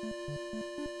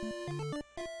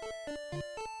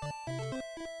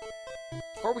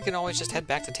 Or we can always just head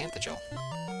back to Tanthagil.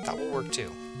 That will work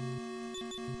too.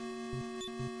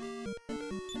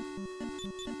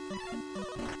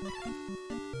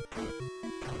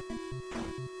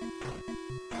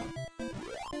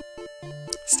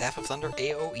 Staff of Thunder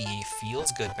AoE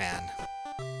feels good, man.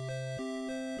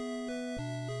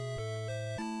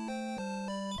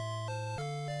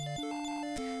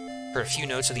 For a few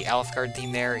notes of the Alfgard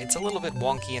theme there, it's a little bit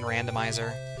wonky in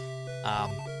Randomizer.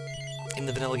 In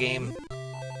the vanilla game,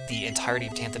 the entirety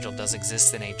of Tanthagil does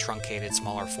exist in a truncated,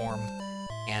 smaller form,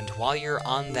 and while you're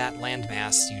on that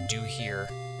landmass, you do hear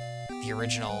the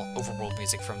original overworld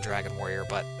music from Dragon Warrior,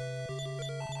 but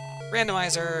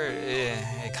Randomizer,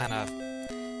 it kind of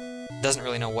doesn't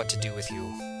really know what to do with you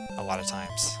a lot of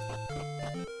times.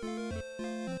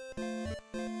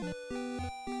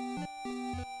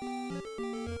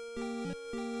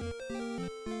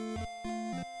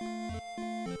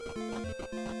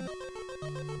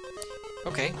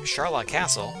 Okay, Charlotte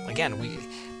Castle. Again,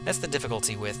 that's the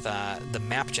difficulty with the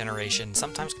map generation.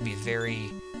 Sometimes can be very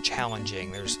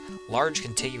challenging. There's large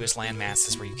contiguous land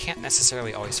masses where you can't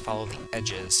necessarily always follow the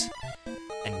edges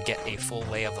and get a full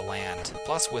lay of the land.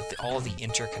 Plus, with all the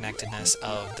interconnectedness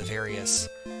of the various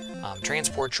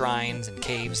transport shrines and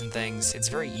caves and things, it's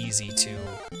very easy to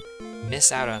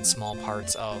miss out on small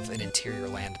parts of an interior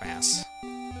landmass.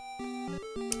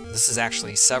 This is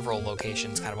actually several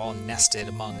locations kind of all nested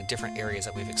among the different areas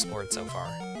that we've explored so far.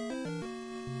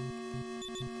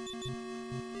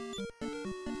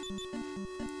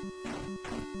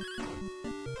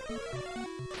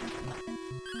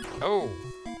 Oh!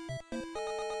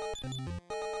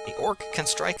 The orc can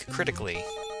strike critically.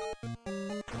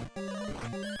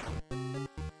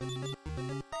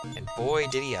 And boy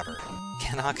did he ever.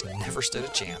 Kenok never stood a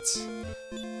chance.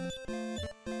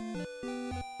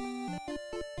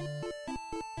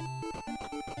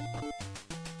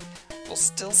 We'll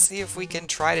still see if we can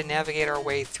try to navigate our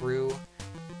way through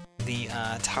the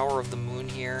Tower of the Moon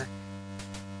here.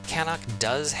 Kenok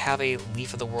does have a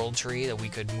Leaf of the World tree that we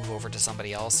could move over to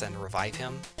somebody else and revive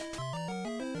him.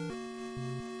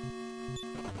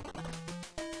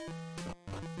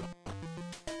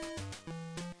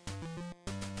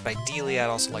 But ideally, I'd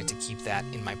also like to keep that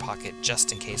in my pocket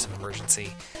just in case of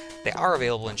emergency. They are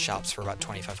available in shops for about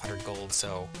 2,500 gold,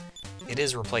 so it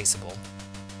is replaceable.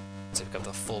 So we've got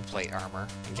the full plate armor.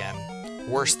 Again,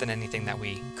 worse than anything that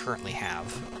we currently have.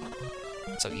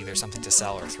 So either something to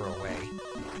sell or throw away.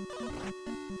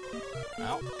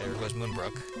 Oh, there goes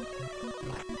Moonbrook.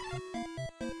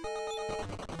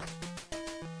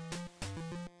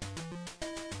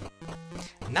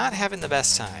 Not having the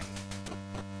best time.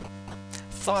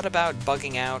 Thought about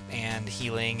bugging out and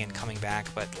healing and coming back,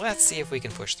 but let's see if we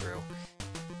can push through.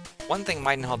 One thing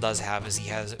Maidenhall does have is he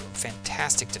has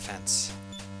fantastic defense.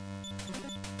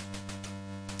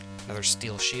 Another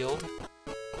steel shield.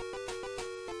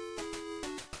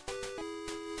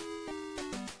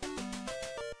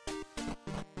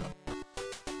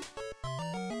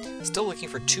 Still looking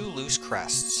for 2 loose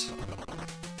crests.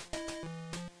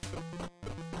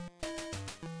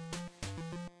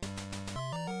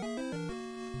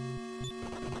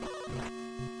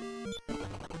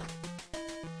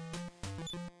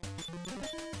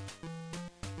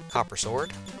 Copper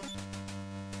sword.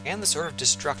 And the Sword of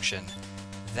Destruction.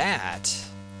 that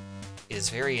is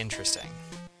very interesting.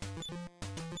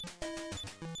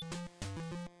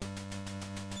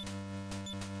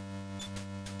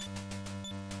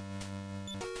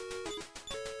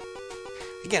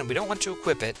 Again, we don't want to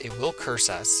equip it. It will curse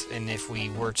us, and if we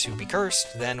were to be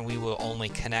cursed, then we will only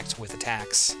connect with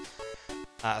attacks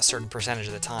a certain percentage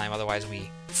of the time. Otherwise,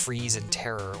 we freeze in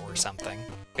terror or something.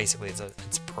 Basically,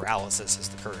 it's paralysis is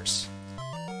the curse.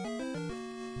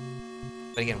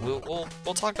 But again,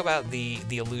 we'll talk about the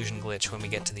illusion glitch when we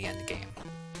get to the end game.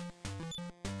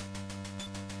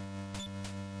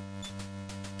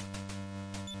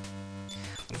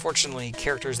 Unfortunately,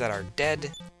 characters that are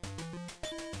dead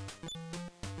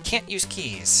can't use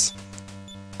keys.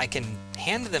 I can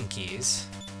hand them keys,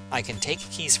 I can take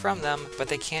keys from them, but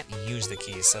they can't use the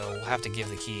keys, so we'll have to give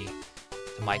the key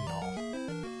to Maidenhall.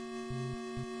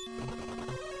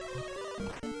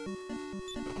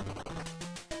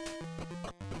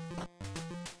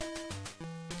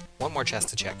 One more chest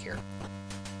to check here.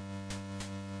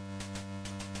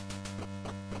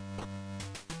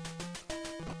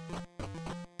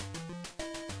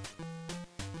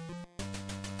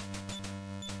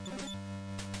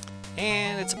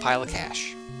 And it's a pile of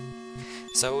cash.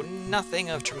 So nothing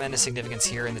of tremendous significance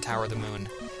here in the Tower of the Moon.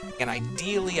 And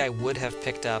ideally I would have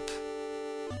picked up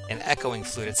an echoing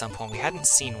flute at some point. We hadn't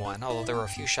seen one, although there were a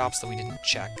few shops that we didn't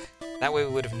check. That way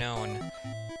we would have known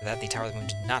that the Tower of the Moon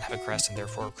did not have a crest and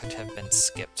therefore could have been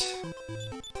skipped.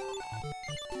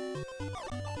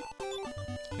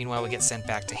 Meanwhile, we get sent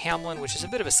back to Hamlin, which is a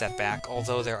bit of a setback,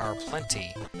 although there are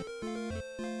plenty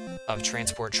of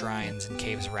transport shrines and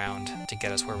caves around to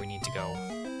get us where we need to go.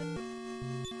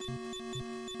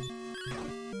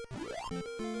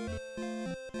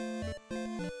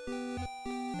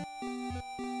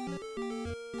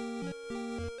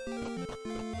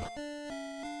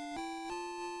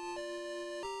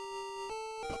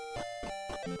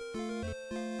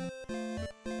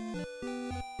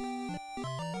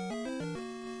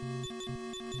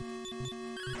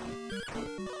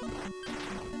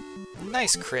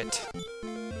 Nice crit.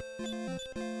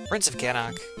 Prince of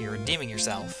Cannock, you're redeeming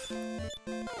yourself.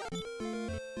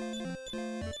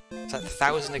 So that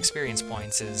 1,000 experience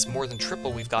points is more than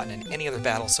triple we've gotten in any other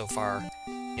battle so far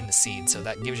in the Seed, so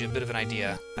that gives you a bit of an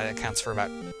idea. That accounts for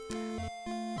about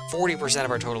 40%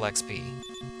 of our total XP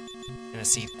in a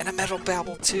Seed. And a Metal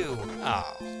Babble too!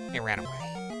 Oh, it ran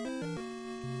away.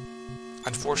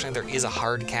 Unfortunately, there is a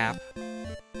hard cap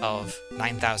of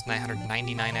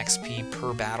 9,999 XP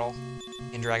per battle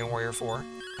in Dragon Warrior 4.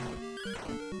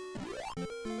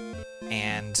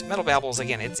 And Metal Babbles,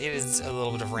 again, it is a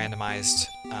little bit of randomized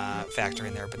factor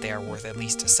in there, but they are worth at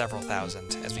least several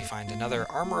thousand, as we find another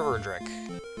Armor of Erdrick.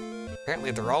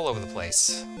 Apparently they're all over the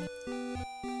place.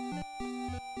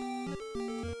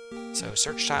 So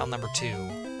search tile number 2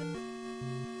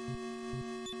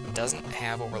 doesn't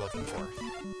have what we're looking for.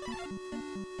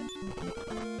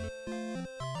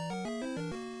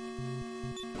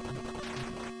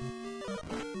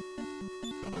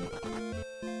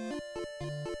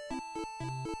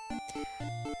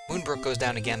 Moonbrook goes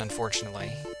down again,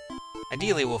 unfortunately.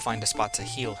 Ideally, we'll find a spot to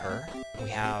heal her. We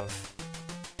have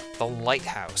the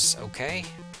lighthouse, okay?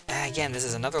 Again, this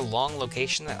is another long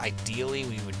location that ideally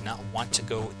we would not want to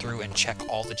go through and check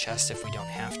all the chests if we don't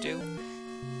have to.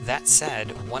 That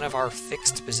said, one of our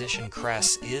fixed position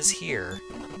crests is here,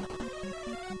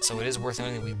 so it is worth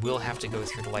noting that we will have to go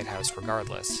through the lighthouse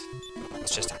regardless.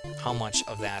 It's just how much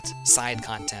of that side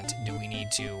content do we need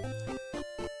to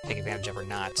take advantage of or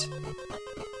not.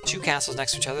 2 castles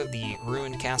next to each other, the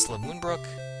ruined castle of Moonbrook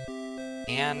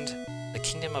and the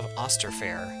Kingdom of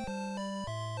Osterfair.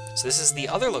 So this is the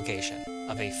other location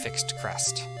of a fixed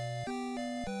crest.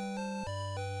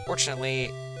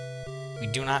 Fortunately, we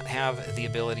do not have the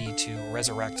ability to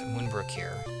resurrect Moonbrook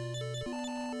here.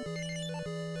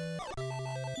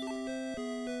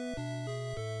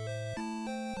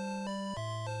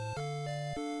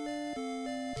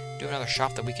 Do another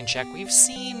shop that we can check. We've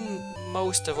seen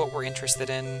most of what we're interested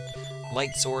in.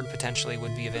 Light Sword potentially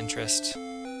would be of interest.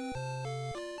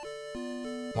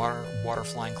 Water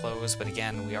flying clothes, but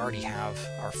again, we already have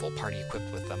our full party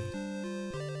equipped with them.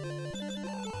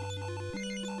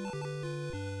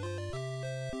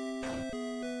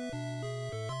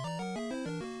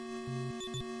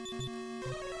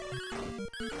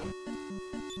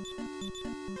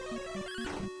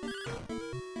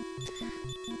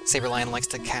 Saberlion likes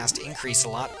to cast Increase a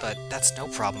lot, but that's no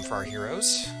problem for our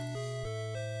heroes.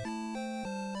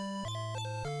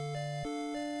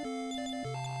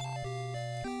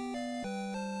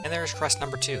 And there's crest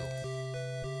number 2.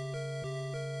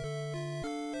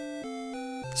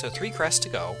 So 3 crests to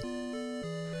go.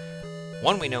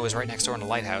 One we know is right next door in the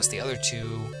lighthouse, the other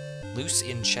two loose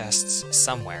in chests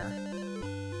somewhere.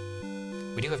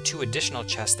 We do have 2 additional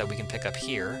chests that we can pick up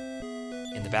here,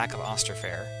 in the back of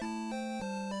Osterfair.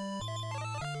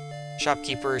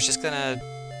 Shopkeeper is just gonna,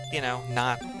 you know,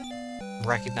 not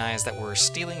recognize that we're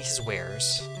stealing his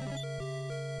wares.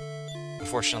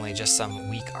 Unfortunately, just some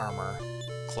weak armor,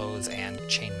 clothes, and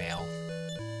chainmail.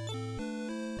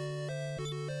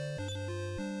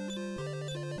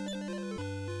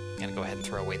 I'm gonna go ahead and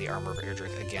throw away the armor of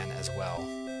Erdrick again as well.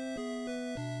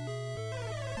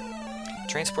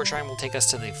 Transport Shrine will take us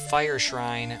to the Fire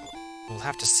Shrine. We'll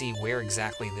have to see where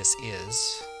exactly this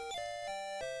is.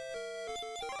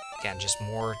 Again, just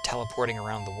more teleporting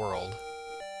around the world.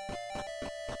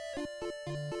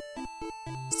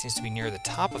 Seems to be near the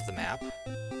top of the map.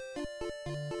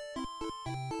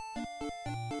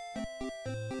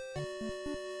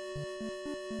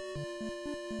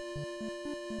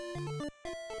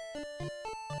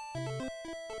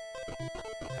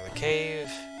 Another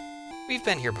cave. We've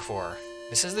been here before.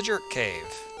 This is the Jerk Cave.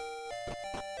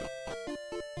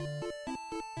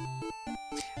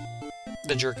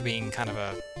 The jerk being kind of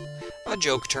a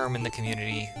joke term in the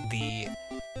community. The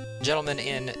gentleman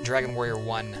in Dragon Warrior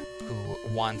 1 who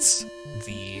wants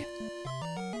the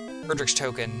Erdrick's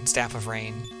token, Staff of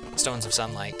Rain, Stones of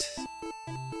Sunlight.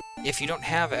 If you don't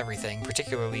have everything,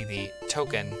 particularly the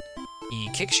token, he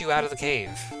kicks you out of the cave,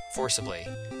 forcibly.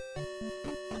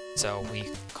 So we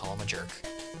call him a jerk.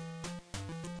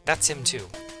 That's him too.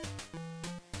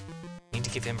 Need to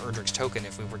give him Erdrick's token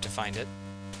if we were to find it.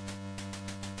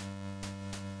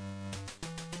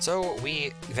 So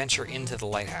we venture into the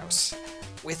lighthouse.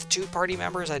 With 2 party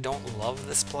members, I don't love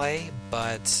this play,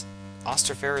 but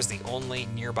Osterfair is the only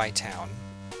nearby town.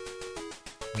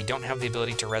 We don't have the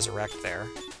ability to resurrect there.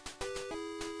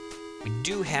 We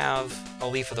do have a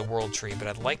Leaf of the World Tree, but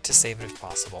I'd like to save it if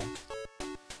possible.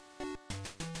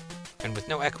 And with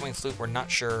no Echoing Flute, we're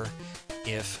not sure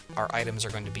if our items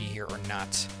are going to be here or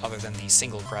not, other than the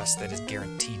single crest that is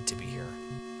guaranteed to be here.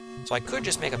 So I could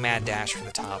just make a mad dash for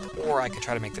the top, or I could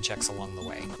try to make the checks along the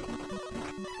way.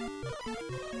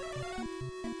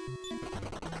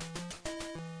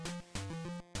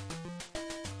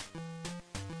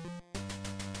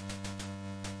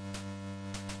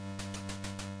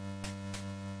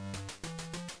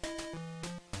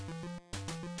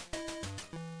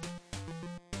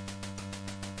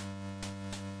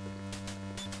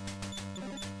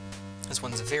 This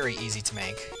one's very easy to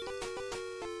make.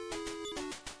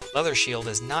 Leather shield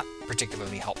is not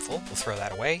particularly helpful. We'll throw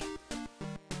that away.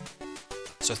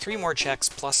 So 3 more checks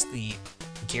plus the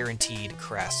guaranteed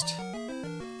crest.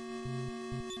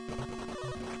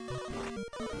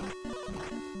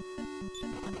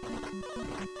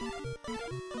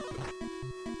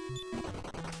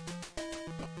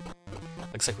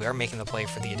 Looks like we are making the play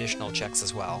for the additional checks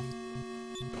as well.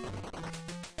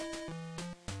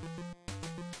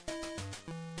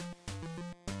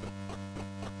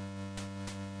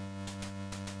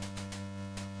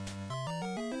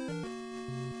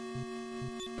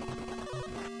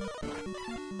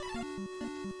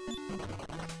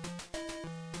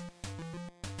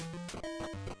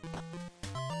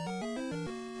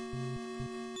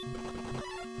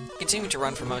 Continue to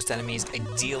run for most enemies.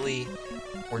 Ideally,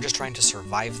 we're just trying to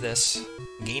survive this.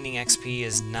 Gaining XP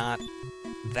is not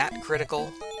that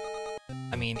critical.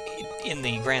 I mean, in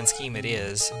the grand scheme it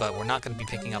is, but we're not going to be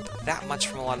picking up that much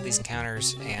from a lot of these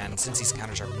encounters, and since these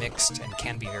encounters are mixed and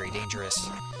can be very dangerous,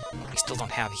 we still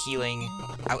don't have healing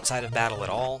outside of battle at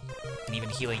all, and even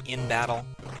healing in battle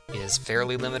is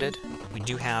fairly limited. We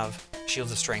do have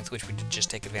Shields of Strength, which we did just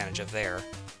take advantage of there,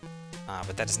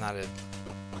 but that is not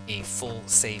a full,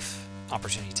 safe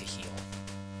opportunity to heal.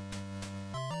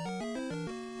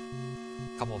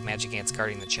 A couple of magic ants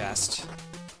guarding the chest.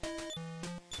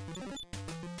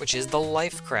 Which is the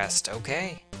life crest.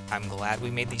 Okay, I'm glad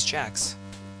we made these checks.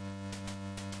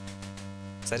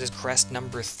 So that is crest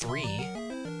number 3.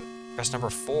 Crest number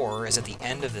 4 is at the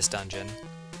end of this dungeon,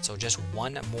 so just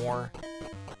 1 more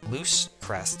loose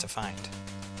crest to find.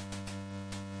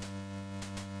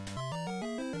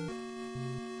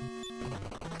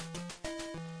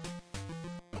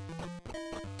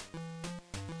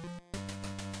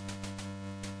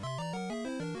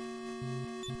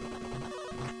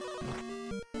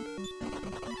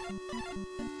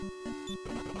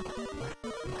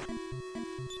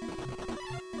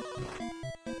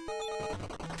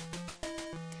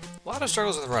 A lot of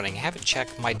struggles with running. I haven't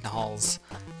checked Maidenhall's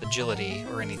agility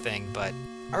or anything, but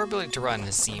our ability to run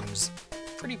seems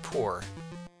pretty poor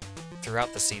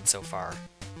throughout the seed so far.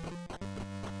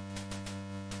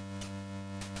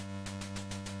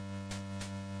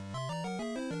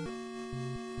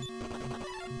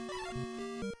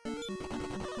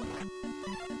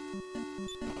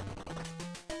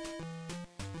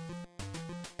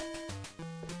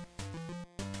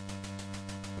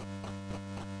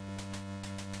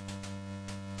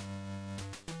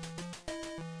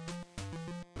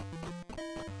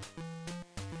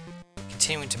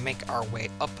 continuing to make our way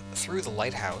up through the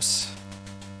lighthouse.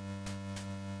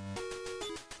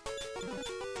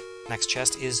 Next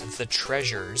chest is the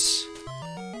treasures.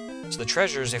 So the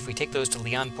treasures, if we take those to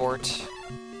Leonport,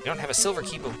 we don't have a silver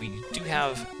key, but we do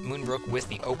have Moonbrook with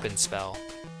the open spell.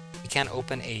 We can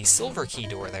open a silver key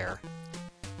door there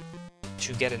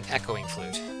to get an echoing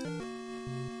flute.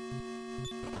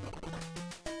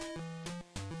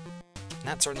 And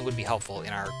that certainly would be helpful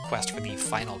in our quest for the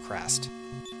final crest.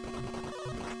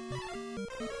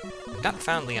 We've not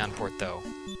found Leonport, though.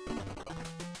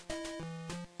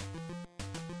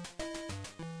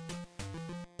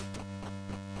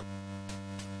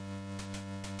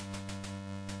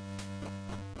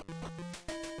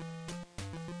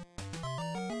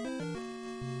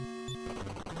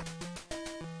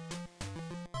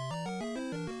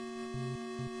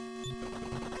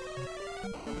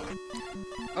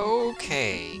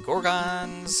 Okay,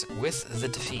 Gorgons with the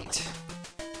defeat.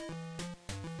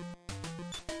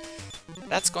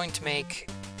 That's going to make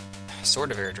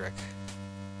Sword of Erdrick.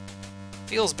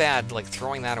 Feels bad, like,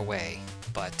 throwing that away,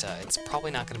 but it's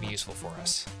probably not going to be useful for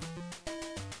us.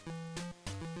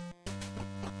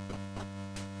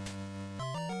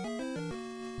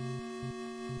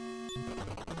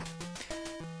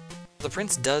 The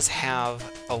Prince does have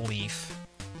a leaf.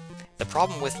 The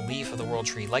problem with Leaf of the World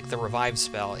Tree, like the Revive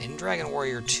spell, in Dragon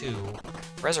Warrior 2,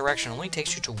 Resurrection only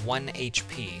takes you to 1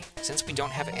 HP. Since we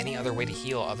don't have any other way to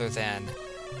heal other than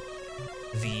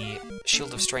the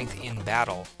Shield of Strength in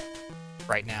battle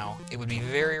right now, it would be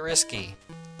very risky.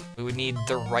 We would need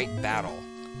the right battle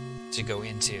to go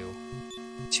into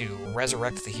to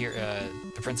resurrect the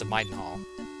Prince of Maidenhall.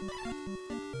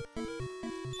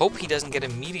 Hope he doesn't get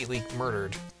immediately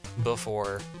murdered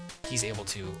before he's able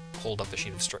to hold up the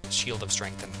Shield of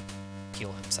Strength and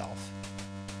heal himself.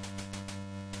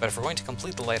 But if we're going to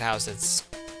complete the lighthouse, it's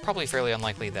probably fairly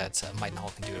unlikely that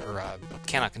Maidenhall can do it, or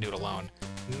Cannot can do it alone.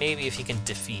 Maybe if he can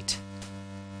defeat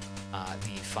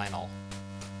the final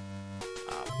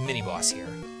mini-boss here.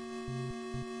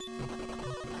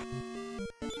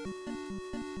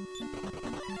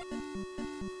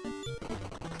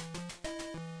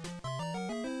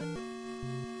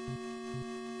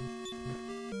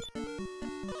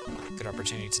 Good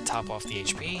opportunity to top off the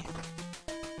HP.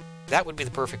 That would be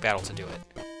the perfect battle to do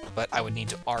it, but I would need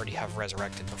to already have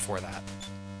resurrected before that.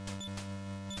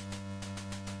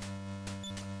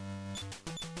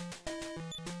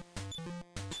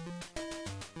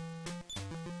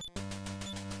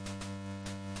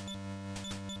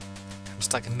 I'm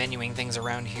stuck menuing things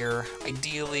around here.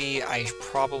 Ideally, I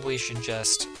probably should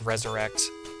just resurrect.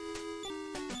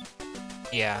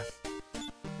 Yeah.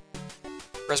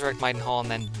 Resurrect Maidenhall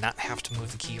and then not have to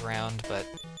move the key around, but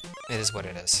it is what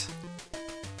it is.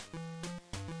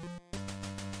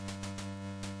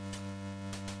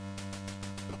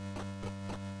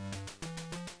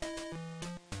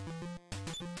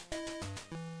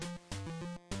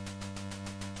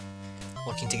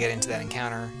 Looking to get into that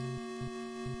encounter.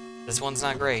 This one's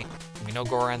not great. We know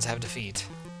Gorons have defeat.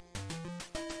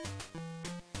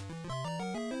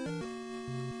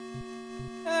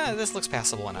 This looks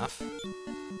passable enough.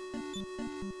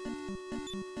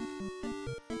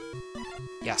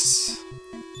 Yes.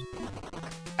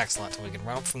 Excellent. We can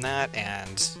run up from that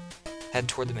and head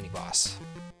toward the mini-boss.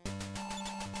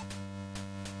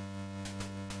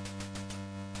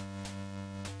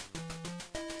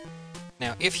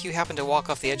 Now, if you happen to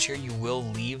walk off the edge here, you will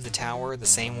leave the tower the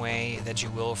same way that you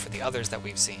will for the others that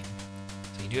we've seen.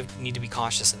 So you do need to be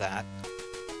cautious of that.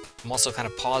 I'm also kind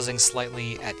of pausing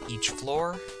slightly at each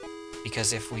floor,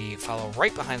 because if we follow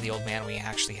right behind the old man, we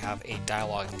actually have a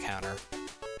dialogue encounter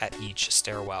at each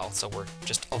stairwell, so we're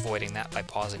just avoiding that by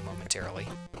pausing momentarily.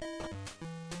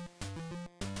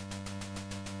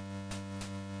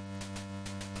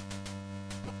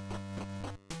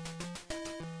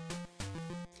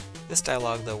 This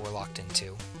dialogue, though, we're locked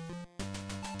into.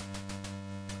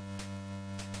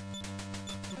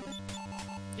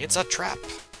 It's a trap!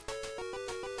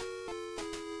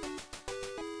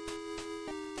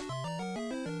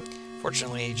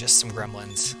 Fortunately, just some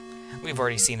gremlins. We've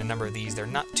already seen a number of these, they're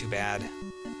not too bad.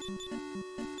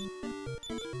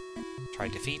 Try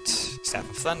defeat, Staff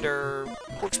of Thunder,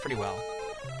 works pretty well.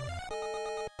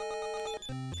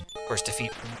 Of course,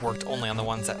 defeat worked only on the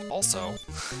ones that also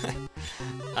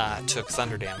took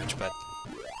thunder damage, but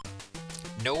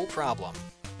no problem.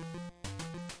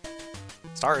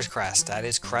 Star's Crest, that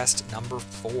is crest number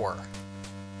 4.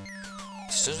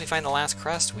 As soon as we find the last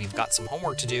crest, we've got some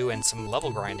homework to do and some level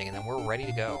grinding, and then we're ready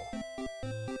to go.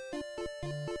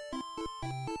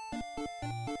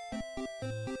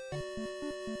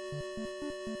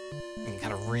 and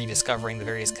kind of rediscovering the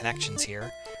various connections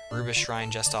here. Rubus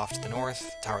Shrine just off to the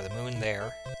north, Tower of the Moon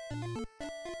there.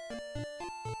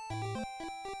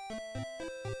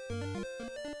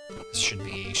 This should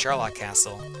be Sherlock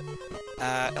Castle.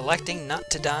 Electing not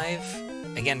to dive,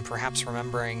 again, perhaps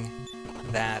remembering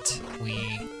that we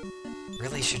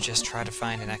really should just try to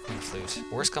find an echoing flute.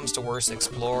 Worst comes to worst,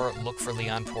 explore, look for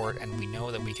Leonport, and we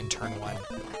know that we can turn one,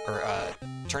 or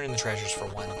turn in the treasures for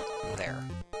one there.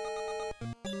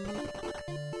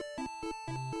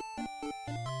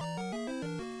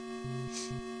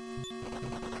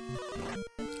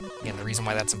 Again, the reason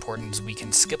why that's important is we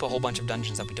can skip a whole bunch of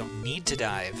dungeons that we don't need to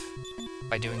dive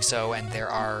by doing so, and there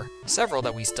are several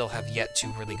that we still have yet to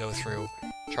really go through.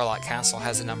 Sherlock Castle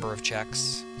has a number of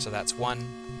checks, so that's one.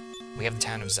 We have the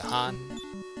town of Zahan.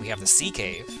 We have the Sea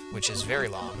Cave, which is very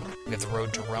long. We have the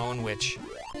Road to Rhone, which,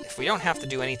 if we don't have to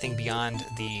do anything beyond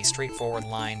the straightforward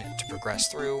line to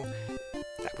progress through,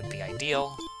 that would be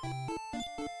ideal.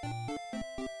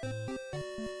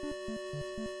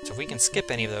 So if we can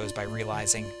skip any of those by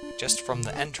realizing, just from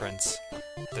the entrance,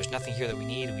 that there's nothing here that we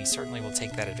need, we certainly will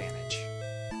take that advantage.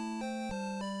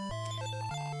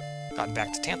 Gotten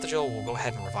back to Tanthagil, we'll go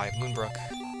ahead and revive Moonbrook.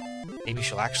 Maybe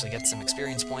she'll actually get some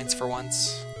experience points for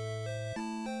once.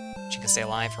 She can stay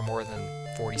alive for more than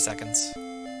 40 seconds.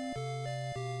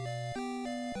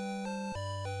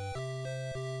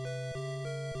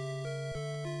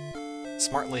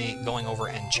 Smartly going over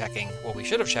and checking what we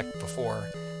should have checked before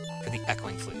for the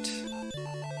echoing flute.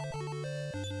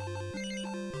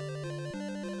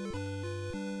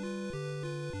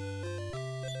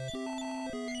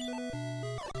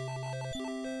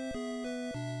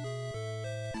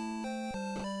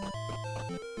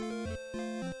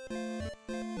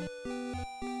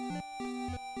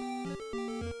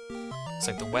 It's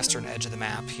like the western edge of the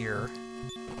map here.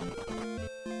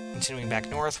 Continuing back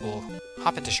north, we'll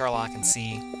hop into Sherlock and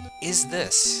see, is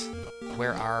this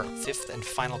where our fifth and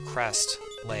final crest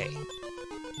lay?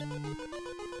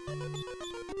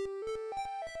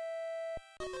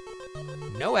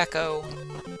 No echo,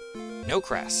 no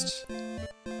crest.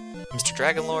 Mr.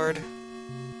 Dragonlord,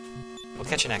 we'll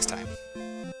catch you next time.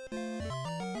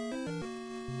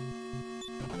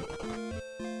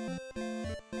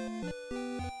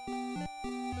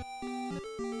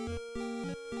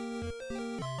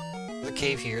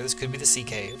 Cave here. This could be the Sea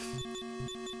Cave.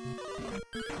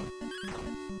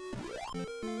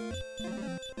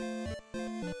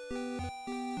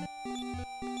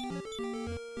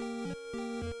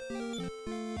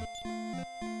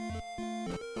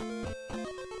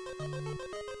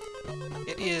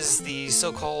 It is the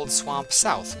so-called Swamp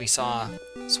South. We saw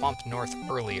Swamp North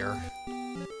earlier.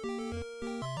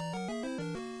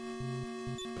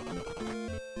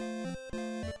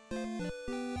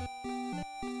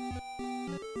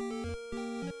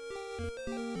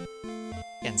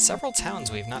 And several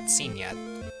towns we've not seen yet.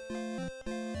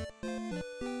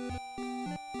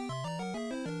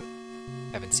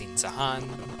 Haven't seen Zahan,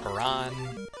 Haran,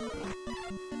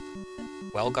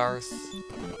 Welgarth,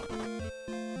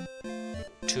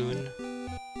 Toon,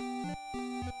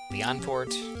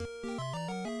 Leonport.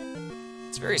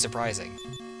 It's very surprising.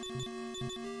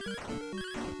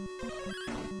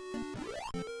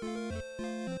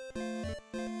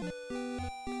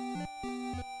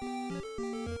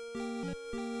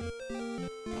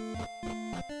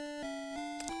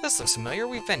 This looks familiar.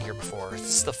 We've been here before. This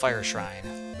is the Fire Shrine.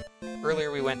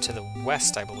 Earlier we went to the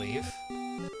west, I believe.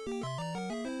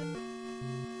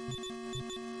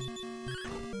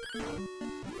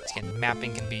 Again,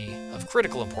 mapping can be of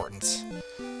critical importance.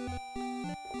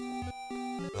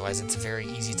 Otherwise it's very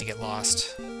easy to get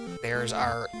lost. There's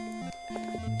our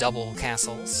double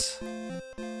castles.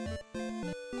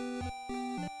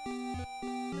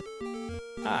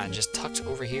 And just tucked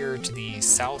over here to the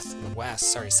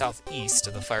southeast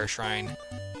of the Fire Shrine,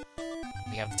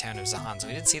 we have the town of Zahan. So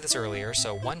we did see this earlier,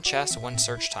 so one chest, one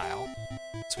search tile.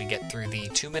 So we get through the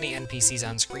too many NPCs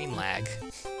on screen lag.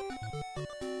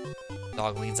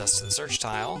 Dog leads us to the search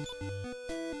tile,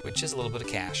 which is a little bit of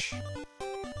cash.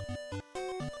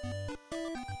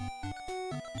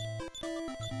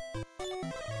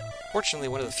 Fortunately,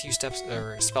 one of the few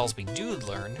spells we do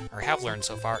learn, or have learned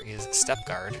so far, is Step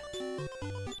Guard.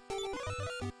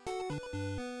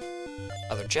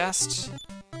 Other chest.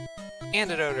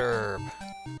 Antidote herb.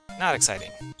 Not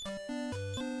exciting.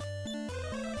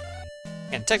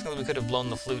 And technically we could have blown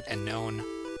the flute and known,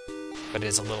 but it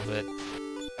is a little bit...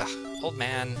 Ugh, old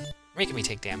man, making me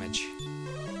take damage.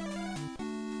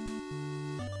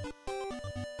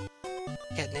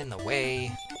 Getting in the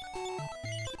way.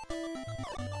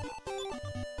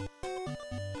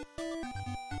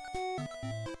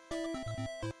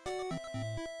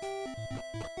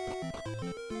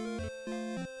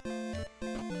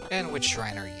 And which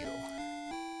shrine are you?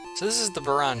 So this is the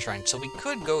Baran Shrine, so we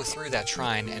could go through that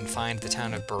shrine and find the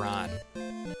town of Baran.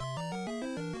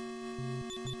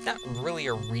 Not really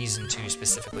a reason to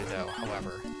specifically, though,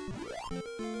 however.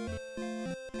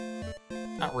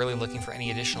 Not really looking for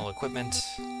any additional equipment.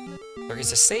 There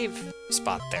is a save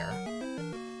spot there.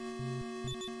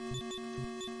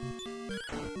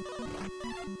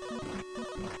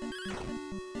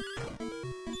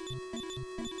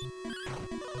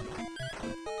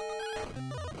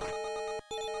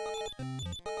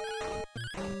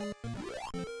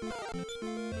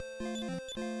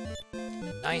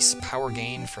 Nice power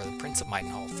gain for the Prince of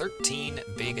Mightenhall. 13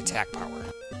 big attack power.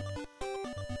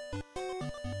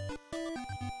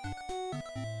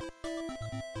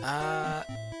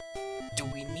 Do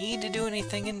we need to do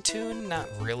anything in Tune? Not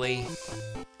really.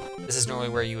 This is normally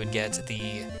where you would get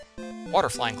the Water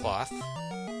Flying Cloth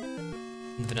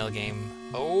in the vanilla game.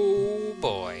 Oh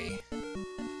boy.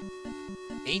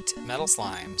 8 metal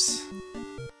slimes.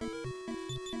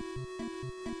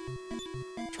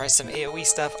 Try some AoE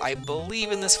stuff. I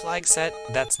believe in this flag set.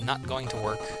 That's not going to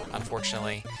work,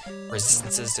 unfortunately.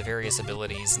 Resistances to various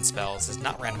abilities and spells is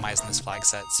not randomized in this flag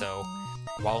set, so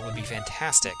while it would be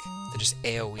fantastic to just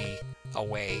AoE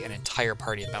away an entire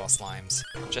party of metal slimes,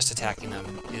 just attacking them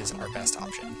is our best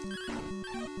option.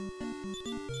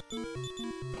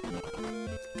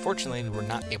 Fortunately, we were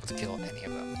not able to kill any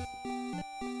of them.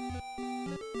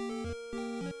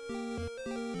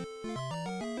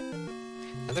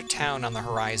 Another town on the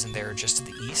horizon there just to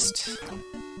the east.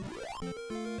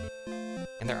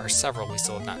 And there are several we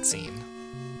still have not seen.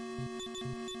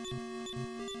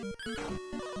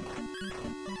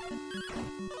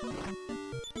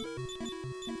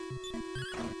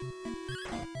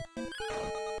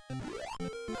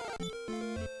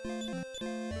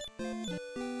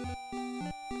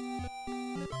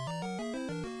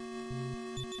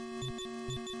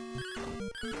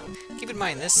 Keep in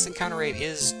mind, this encounter rate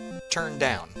is turned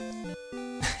down.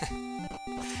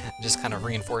 Just kind of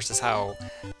reinforces how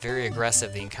very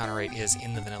aggressive the encounter rate is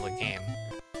in the vanilla game.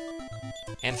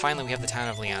 And finally, we have the town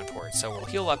of Leonport. So we'll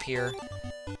heal up here,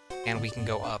 and we can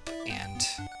go up and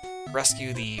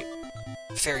rescue the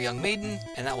fair young maiden,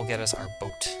 and that will get us our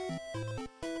boat.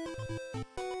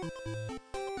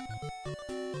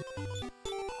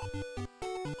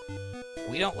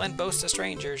 We don't lend boats to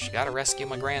strangers. You gotta rescue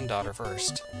my granddaughter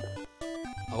first.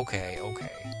 Okay, okay.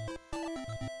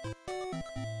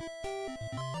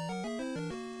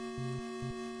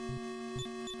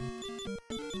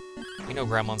 We know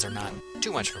gremlins are not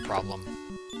too much of a problem.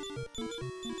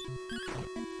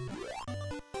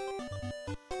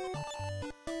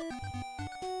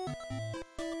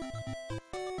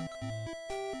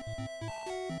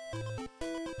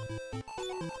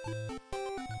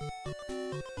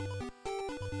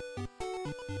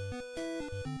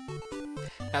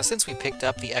 Now, since we picked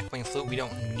up the Echoing Flute, we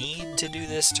don't need to do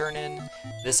this turn-in.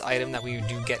 This item that we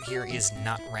do get here is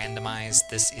not randomized.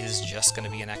 This is just going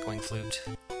to be an Echoing Flute.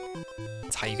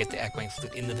 That's how you get the Echoing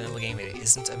Flute in the vanilla game. It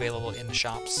isn't available in the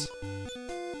shops.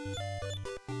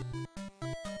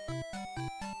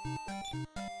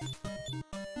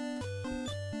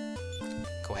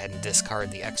 Go ahead and discard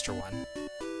the extra one.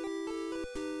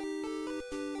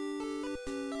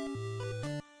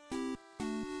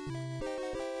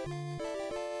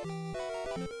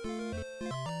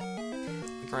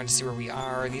 Trying to see where we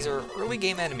are. These are early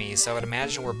game enemies, so I would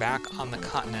imagine we're back on the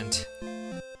continent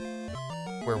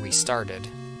where we started.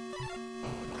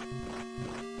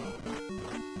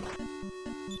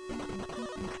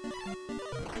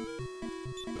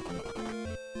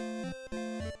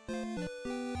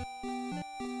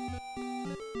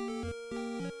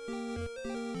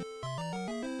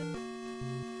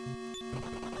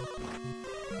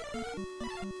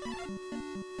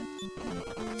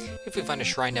 If we find a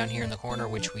shrine down here in the corner,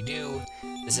 which we do,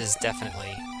 this is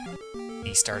definitely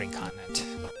the starting continent.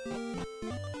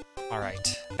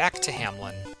 Alright, back to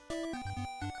Hamlin.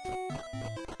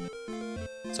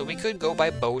 So we could go by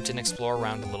boat and explore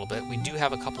around a little bit. We do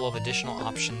have a couple of additional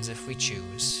options if we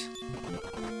choose.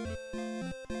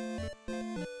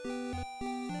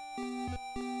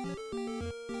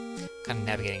 Kind of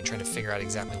navigating, trying to figure out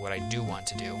exactly what I do want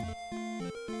to do.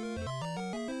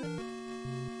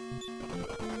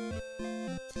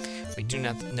 We do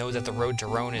not know that the road to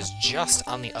Rhone is just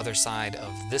on the other side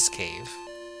of this cave.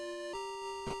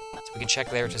 So we can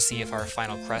check there to see if our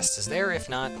final crest is there. If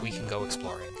not, we can go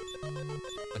exploring.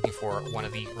 Looking for one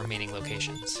of the remaining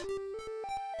locations.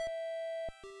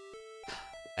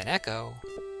 An echo.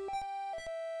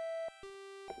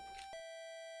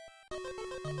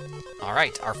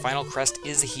 Alright, our final crest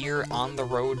is here on the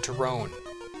road to Rhone.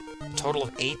 A total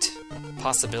of 8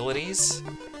 possibilities.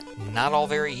 Not all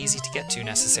very easy to get to,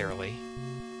 necessarily.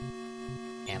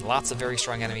 And lots of very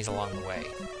strong enemies along the way.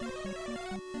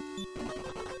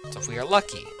 So if we are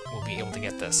lucky, we'll be able to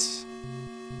get this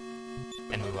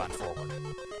and move on forward.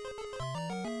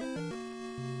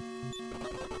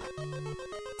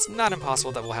 It's not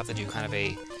impossible that we'll have to do kind of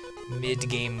a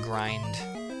mid-game grind.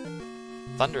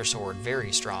 Thunder Sword,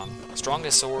 very strong.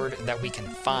 Strongest sword that we can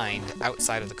find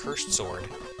outside of the Cursed Sword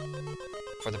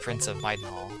for the Prince of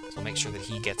Maidenhall. So we'll make sure that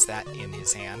he gets that in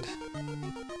his hand.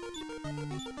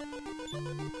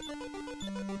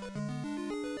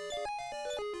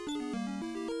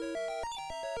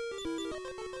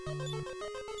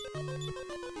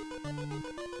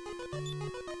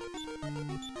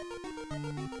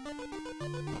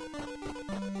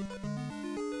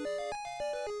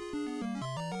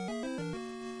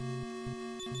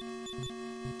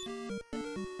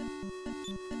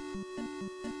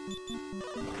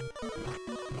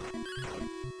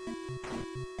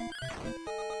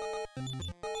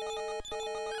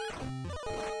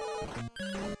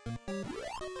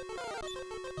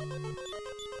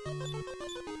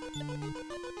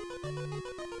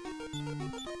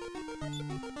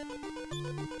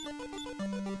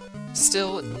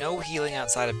 Still, no healing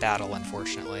outside of battle,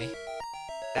 unfortunately.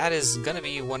 That is going to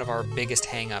be one of our biggest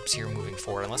hang-ups here moving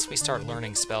forward, unless we start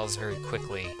learning spells very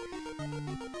quickly.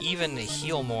 Even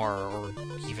heal more, or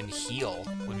even heal,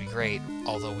 would be great,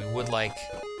 although we would like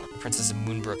the Princess of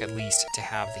Moonbrook at least to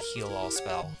have the heal-all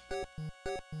spell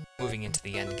moving into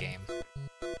the end game.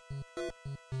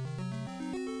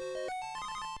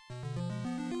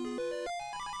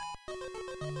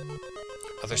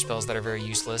 Other spells that are very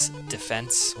useless,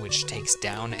 Defense, which takes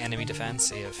down enemy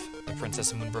defense. If the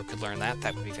Princess of Moonbrook could learn that,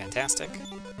 that would be fantastic.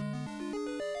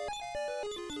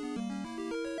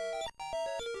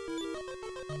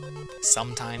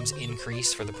 Sometimes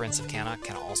Increase for the Prince of Cannock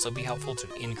can also be helpful to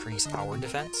increase our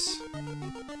defense.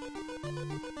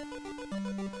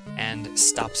 And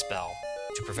Stop Spell,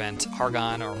 to prevent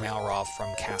Hargon or Malroth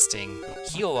from casting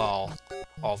Heal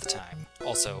all the time.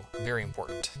 Also very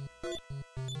important.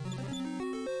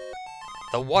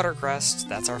 The Water Crest,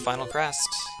 that's our final crest.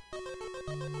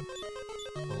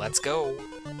 Let's go.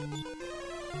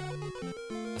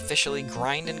 Officially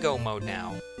grind and go mode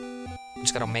now. We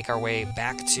just gotta make our way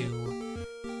back to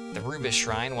the Rubis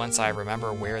Shrine once I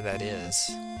remember where that is.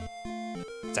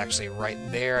 It's actually right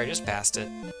there, I just passed it.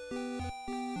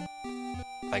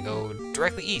 If I go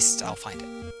directly east, I'll find it.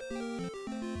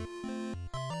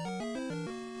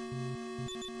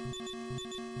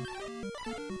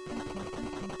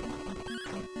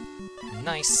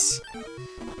 Nice.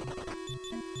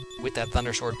 With that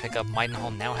Thunder Sword pickup,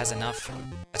 Maidenhall now has enough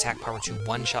attack power to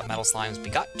one-shot Metal Slimes. We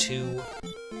got to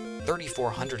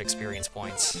 3,400 experience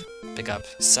points. Pick up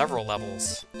several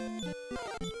levels.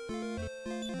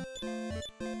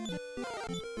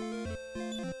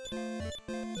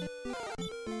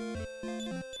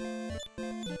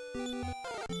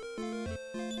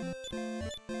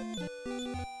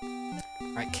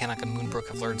 Alright, Cannock and Moonbrook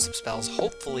have learned some spells.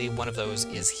 Hopefully one of those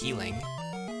is healing.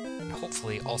 And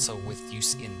hopefully also with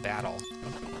use in battle.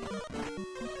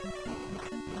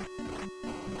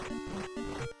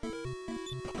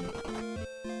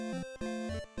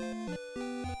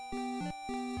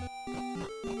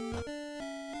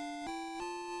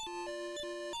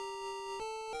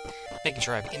 Making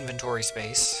sure I have inventory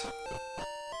space.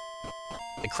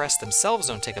 The crests themselves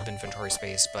don't take up inventory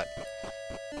space, but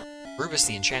Rubis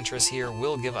the Enchantress here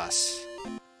will give us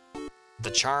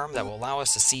the charm that will allow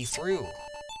us to see through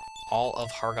all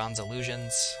of Hargon's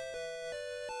illusions.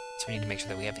 So we need to make sure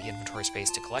that we have the inventory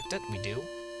space to collect it. We do.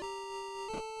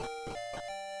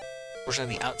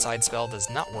 Fortunately, the outside spell does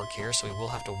not work here, so we will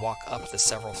have to walk up the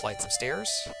several flights of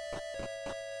stairs.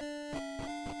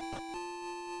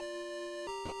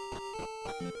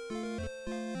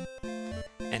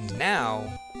 And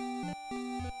now,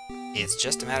 it's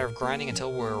just a matter of grinding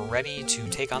until we're ready to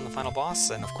take on the final boss,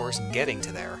 and of course, getting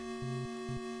to there.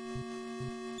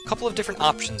 A couple of different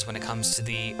options when it comes to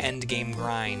the endgame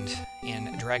grind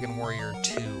in Dragon Warrior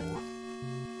 2.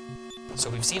 So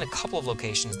we've seen a couple of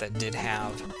locations that did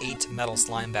have 8 Metal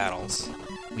Slime battles.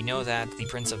 We know that the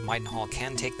Prince of Maidenhall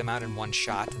can take them out in one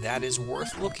shot. That is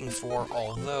worth looking for,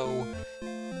 although,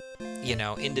 you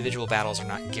know, individual battles are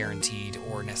not guaranteed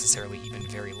or necessarily even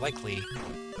very likely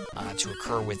to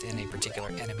occur within a particular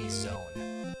enemy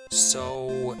zone.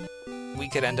 So we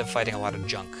could end up fighting a lot of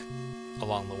junk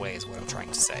along the way, is what I'm trying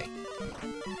to say.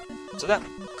 So that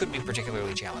could be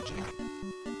particularly challenging.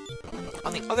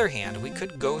 On the other hand, we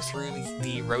could go through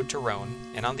the road to Roan,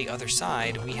 and on the other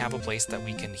side, we have a place that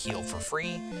we can heal for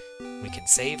free, We can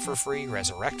save for free,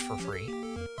 resurrect for free.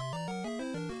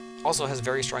 Also has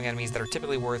very strong enemies that are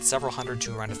typically worth several hundred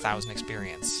to around 1,000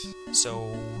 experience.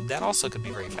 So that also could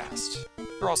be very fast.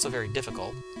 They're also very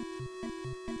difficult,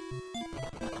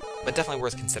 but definitely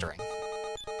worth considering.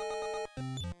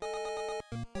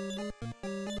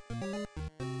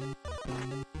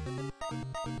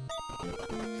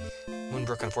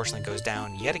 Moonbrook unfortunately goes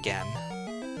down yet again.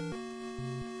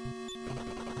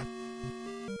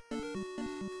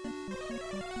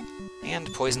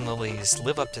 And poison lilies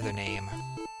live up to their name.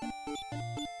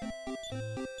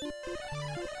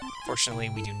 Fortunately,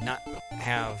 we do not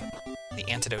have the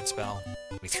antidote spell.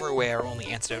 We threw away our only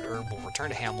antidote herb. We'll return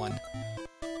to Hamlin.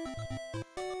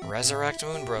 Resurrect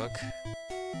Moonbrook.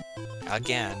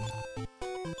 Again.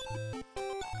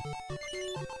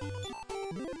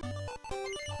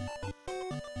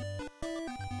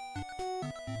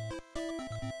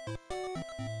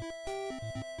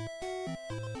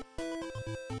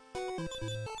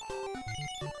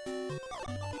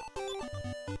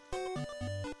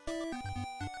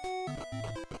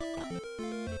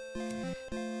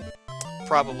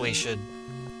 Probably should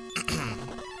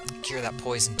cure that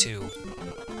poison too.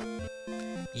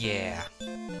 Yeah.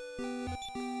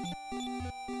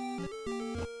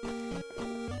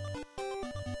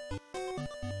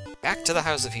 Back to the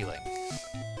House of Healing.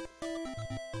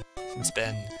 It's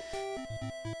been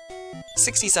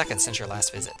 60 seconds since your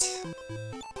last visit.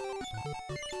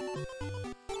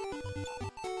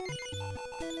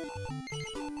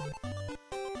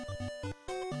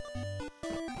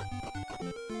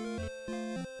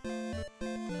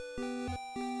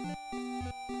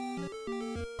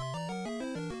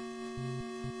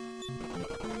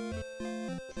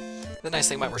 The nice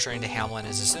thing about returning to Hamlin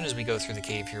is as soon as we go through the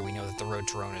cave here, we know that the road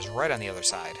to Rhone is right on the other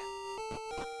side.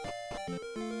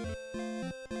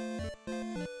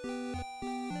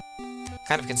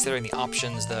 Kind of considering the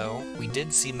options, though, we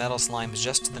did see metal slimes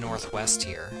just to the northwest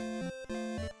here.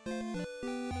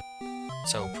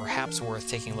 So perhaps worth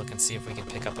taking a look and see if we can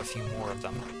pick up a few more of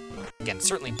them. Again,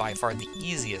 certainly by far the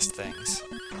easiest things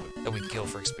that we can kill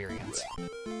for experience.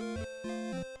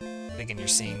 Again, you're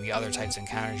seeing the other types of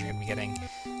encounters, you're going to be getting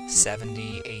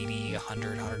 70, 80,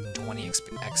 100, 120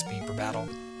 XP per battle.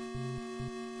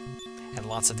 And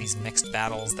lots of these mixed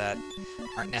battles that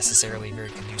aren't necessarily very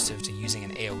conducive to using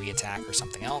an AoE attack or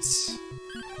something else.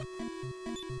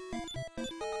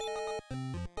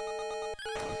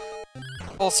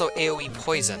 Also AoE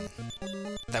poison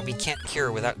that we can't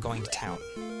cure without going to town.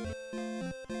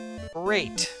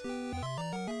 Great!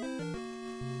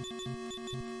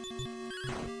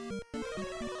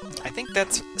 I think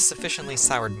that's sufficiently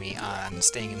soured me on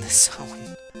staying in this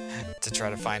zone to try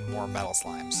to find more metal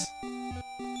slimes.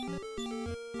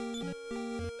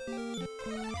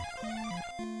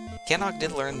 Ganok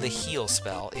did learn the heal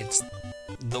spell. It's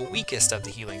the weakest of the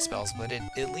healing spells, but it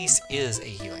at least is a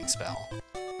healing spell.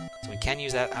 So we can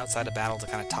use that outside of battle to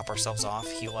kind of top ourselves off,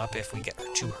 heal up if we get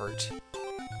too hurt.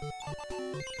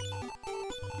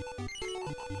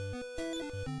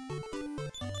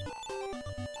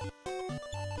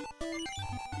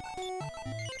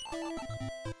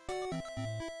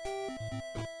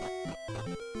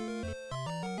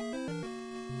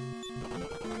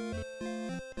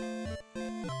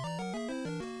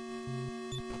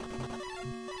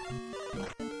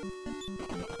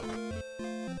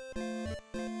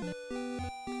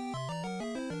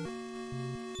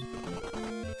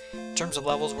 In terms of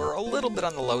levels, we're a little bit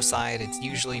on the low side. It's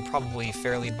usually probably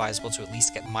fairly advisable to at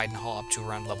least get Maidenhall up to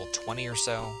around level 20 or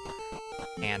so,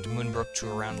 and Moonbrook to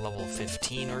around level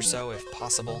 15 or so, if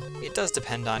possible. It does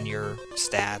depend on your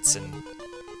stats and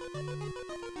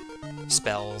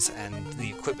spells and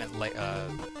the equipment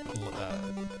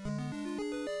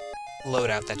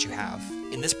loadout that you have.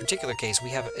 In this particular case,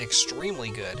 we have extremely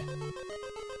good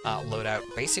loadout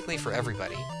basically for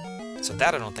everybody, so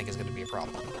that I don't think is going to be a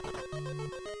problem.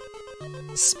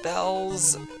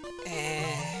 Spells,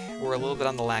 we're a little bit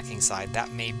on the lacking side.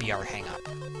 That may be our hang-up.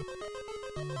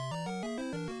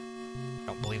 I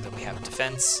don't believe that we have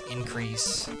defense,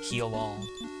 increase, heal all,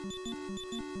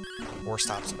 or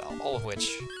stop spell, all of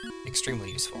which extremely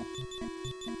useful.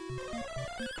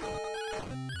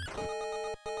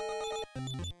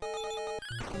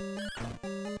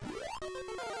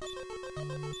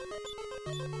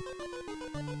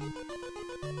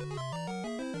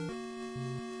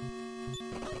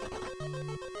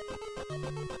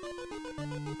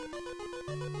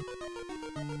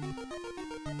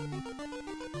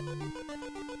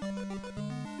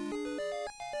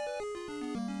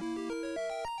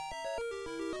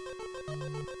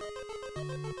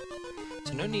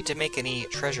 So no need to make any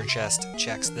treasure chest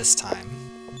checks this time.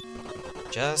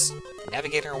 Just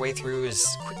navigating our way through as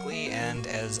quickly and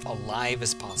as alive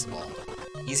as possible.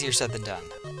 Easier said than done.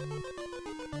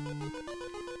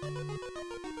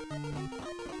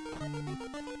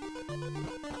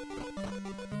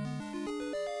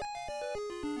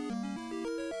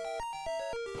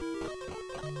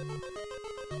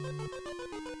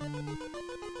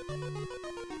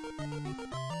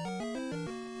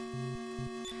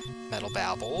 Metal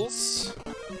Babbles.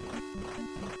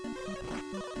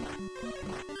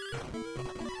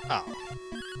 Oh.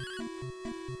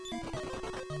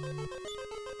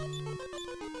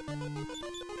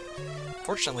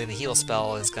 Fortunately, the heal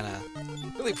spell is gonna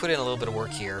really put in a little bit of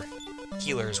work here.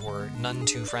 Healers were none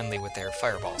too friendly with their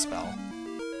fireball spell.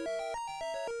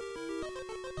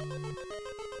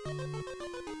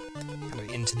 Kind of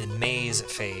into the maze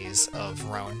phase of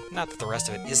Roan. Not that the rest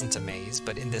of it isn't a maze,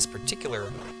 but in this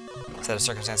particular set of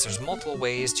circumstances, there's multiple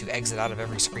ways to exit out of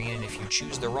every screen, and if you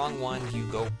choose the wrong one, you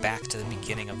go back to the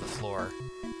beginning of the floor.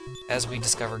 As we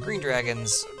discover, green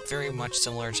dragons, very much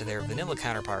similar to their vanilla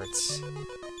counterparts,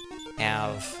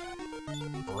 have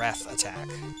breath attack.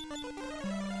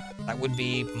 That would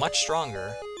be much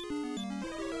stronger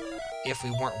if we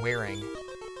weren't wearing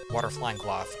water flying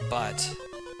cloth, but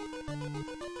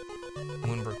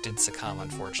Moonbrook did succumb,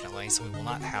 unfortunately, so we will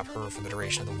not have her for the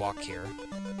duration of the walk here.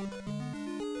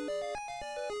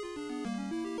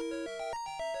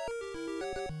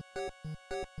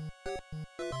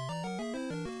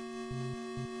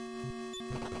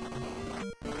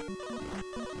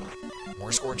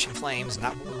 More scorching flames,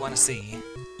 not what we want to see.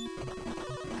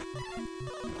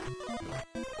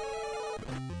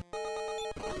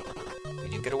 We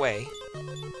do get away.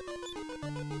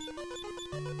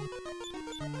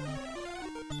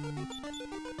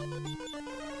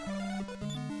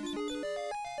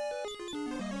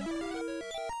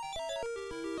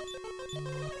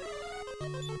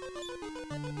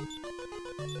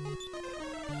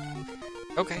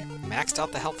 Okay, maxed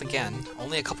out the health again.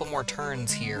 Only a couple more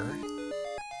turns here.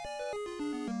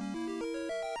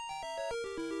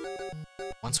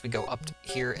 Once we go up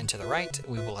here and to the right,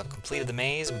 we will have completed the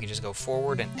maze. We can just go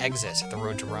forward and exit the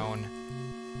road to Roan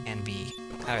and be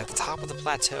kind of at the top of the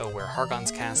plateau where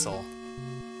Hargon's castle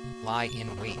lie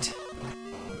in wait.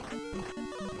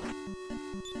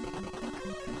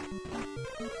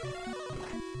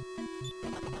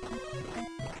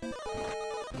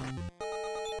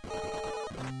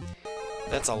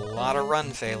 That's a lot of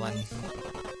run, Phelan.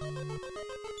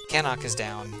 Canock is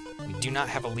down. We do not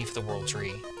have a Leaf of the World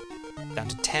Tree. Down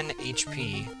to 10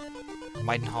 HP.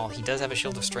 Maidenhall, he does have a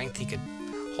Shield of Strength. He could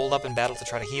hold up in battle to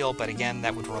try to heal, but again,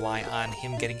 that would rely on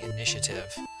him getting initiative.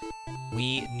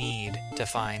 We need to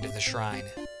find the shrine.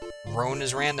 Roan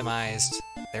is randomized.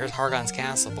 There's Hargon's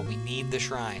castle, but we need the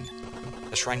shrine.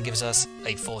 The shrine gives us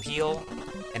a full heal,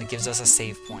 and it gives us a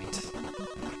save point.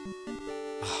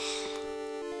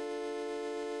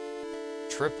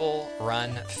 Triple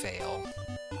run fail.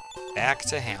 Back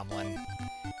to Hamlin.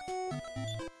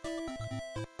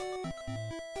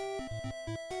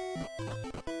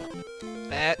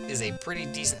 That is a pretty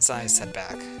decent-sized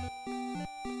setback.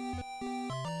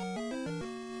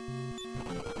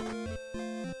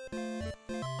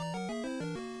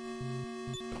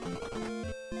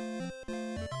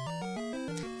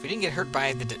 If we didn't get hurt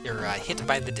by the hit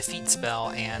by the defeat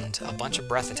spell and a bunch of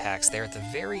breath attacks there at the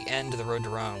very end of the road to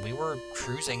Roan, we were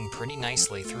cruising pretty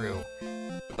nicely through.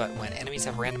 But when enemies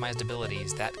have randomized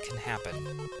abilities, that can happen.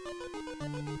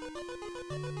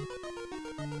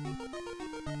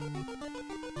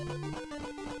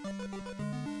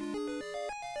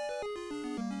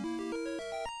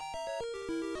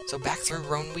 So back through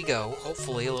Roan we go,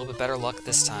 hopefully a little bit better luck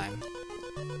this time.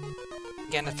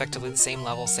 Again, effectively the same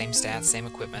level, same stats, same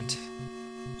equipment.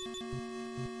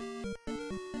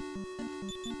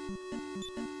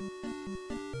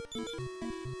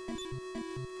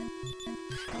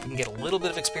 If we can get a little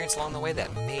bit of experience along the way,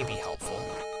 that may be helpful.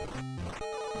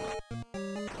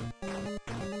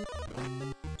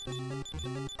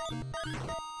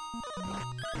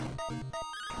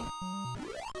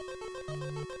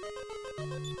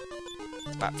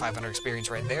 About 500 experience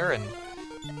right there, and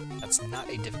that's not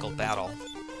a difficult battle.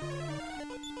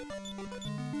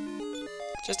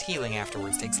 Just healing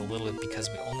afterwards takes a little bit because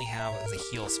we only have the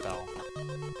heal spell.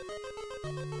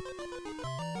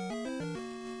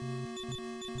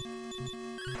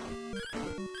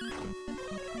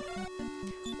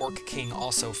 Orc King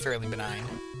also fairly benign.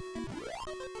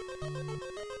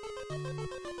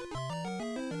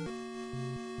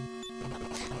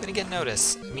 But again,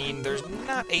 notice, I mean, there's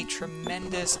not a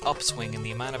tremendous upswing in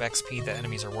the amount of XP that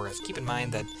enemies are worth. Keep in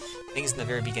mind that things in the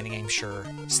very beginning, I'm sure,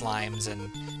 slimes and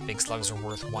big slugs are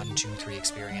worth 1, 2, 3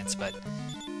 experience, but,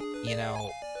 you know,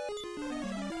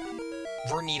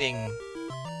 we're needing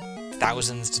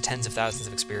thousands to tens of thousands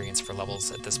of experience for levels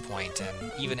at this point,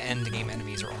 and even endgame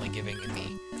enemies are only giving in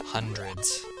the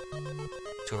hundreds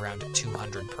to around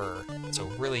 200 per. So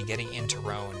really getting into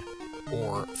Roan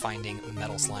or finding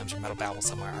metal slimes or metal babble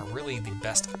somewhere are really the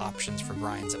best options for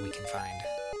grinds that we can find.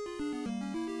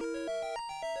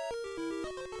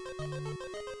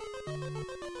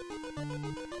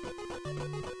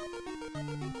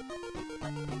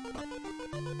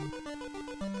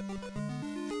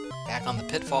 Back on the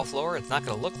pitfall floor, it's not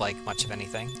going to look like much of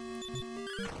anything,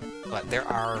 but there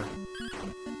are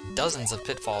dozens of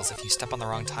pitfalls. If you step on the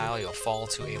wrong tile, you'll fall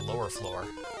to a lower floor.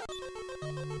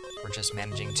 We're just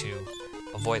managing to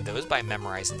avoid those by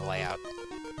memorizing the layout.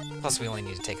 Plus, we only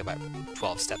need to take about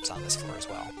 12 steps on this floor as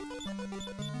well.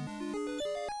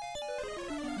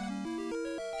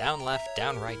 Down left,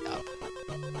 down right, up.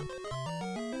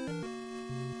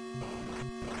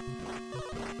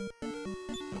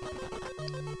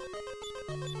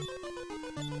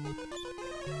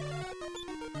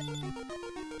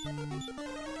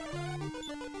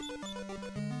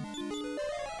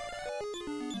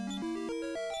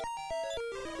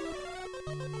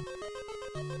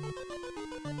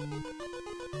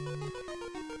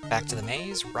 Back to the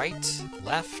maze, right,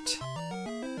 left.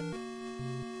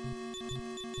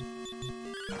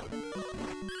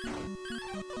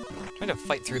 Trying to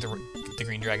fight through the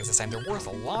green dragons this time. They're worth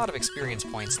a lot of experience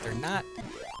points. They're not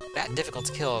that difficult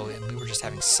to kill, and we were just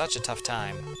having such a tough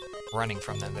time running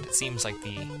from them that it seems like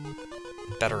the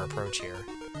better approach here.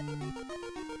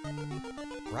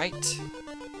 Right,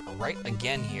 right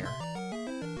again here.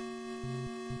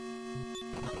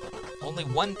 Only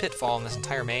one pitfall in this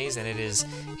entire maze, and it is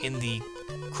in the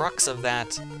crux of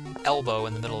that elbow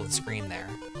in the middle of the screen there.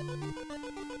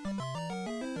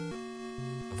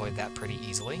 Avoid that pretty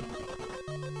easily.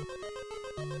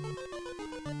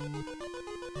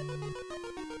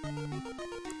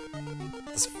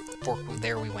 This fork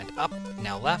there, we went up,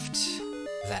 now left,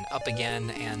 then up again,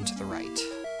 and to the right.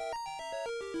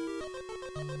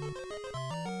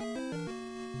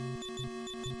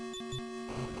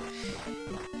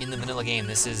 In the vanilla game,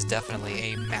 this is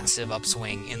definitely a massive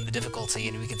upswing in the difficulty,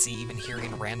 and we can see even here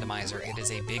in Randomizer, it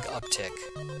is a big uptick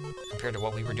compared to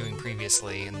what we were doing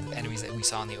previously and the enemies that we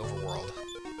saw in the overworld.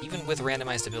 Even with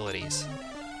randomized abilities,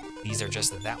 these are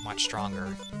just that much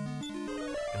stronger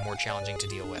and more challenging to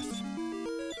deal with.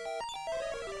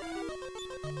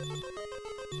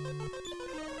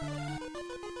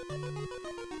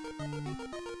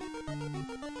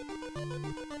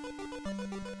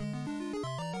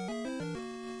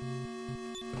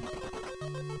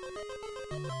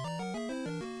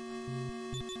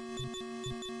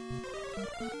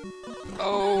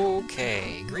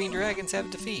 Okay, green dragons have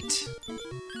defeat.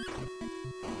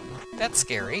 That's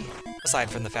scary, aside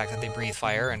from the fact that they breathe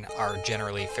fire and are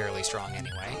generally fairly strong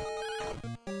anyway.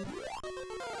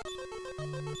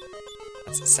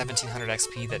 That's 1700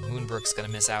 XP that Moonbrook's gonna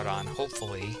miss out on.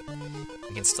 Hopefully,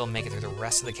 we can still make it through the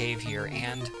rest of the cave here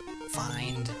and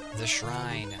find the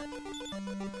shrine.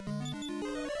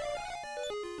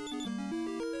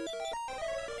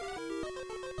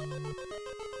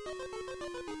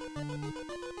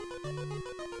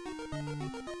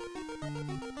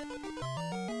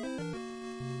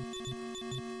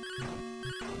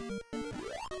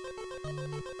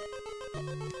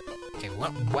 Okay, we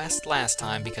went west last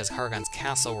time because Hargon's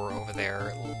castle were over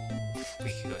there.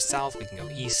 We can go south, we can go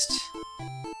east.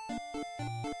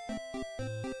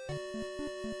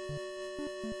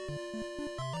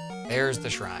 There's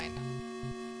the shrine.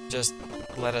 Just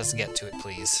let us get to it,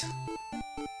 please.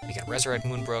 We can resurrect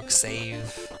Moonbrook,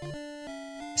 save,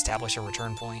 establish a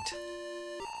return point.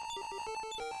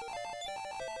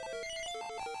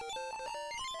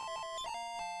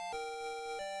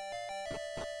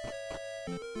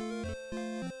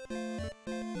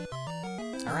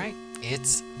 Alright,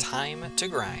 it's time to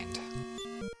grind.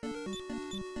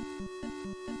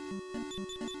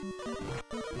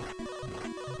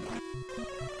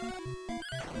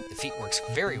 The feat works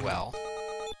very well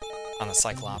on the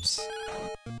Cyclops.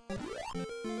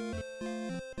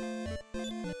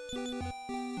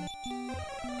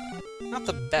 Not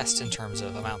the best in terms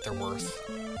of amount they're worth,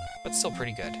 but still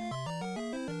pretty good.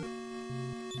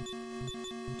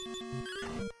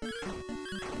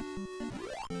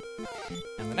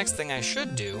 And the next thing I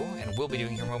should do, and will be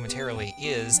doing here momentarily,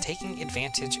 is taking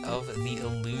advantage of the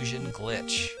illusion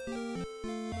glitch.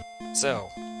 So,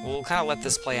 we'll kind of let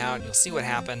this play out, you'll see what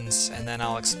happens, and then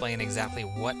I'll explain exactly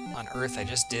what on earth I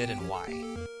just did and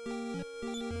why.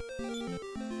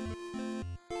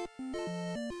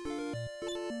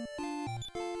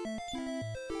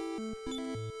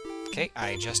 Okay,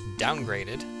 I just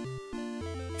downgraded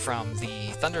from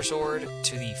the Thunder Sword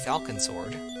to the Falcon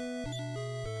Sword.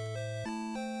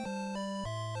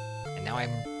 And now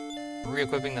I'm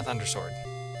re-equipping the Thunder Sword.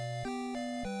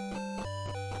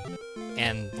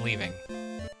 And leaving.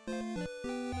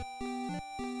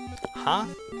 Huh?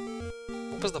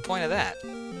 What was the point of that?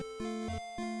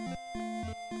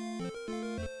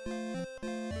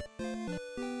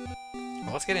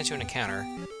 Well, let's get into an encounter,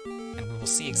 and we will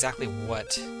see exactly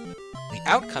what the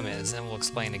outcome is, and we'll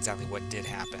explain exactly what did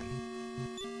happen.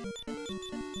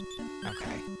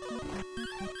 Okay.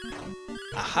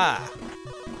 Aha!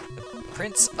 The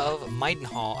Prince of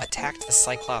Maidenhall attacked the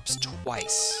Cyclops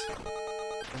twice.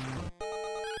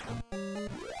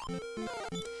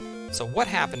 So what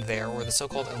happened there, or the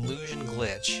so-called illusion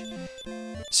glitch?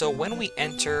 So when we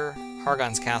enter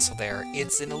Hargon's castle there,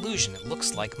 it's an illusion. It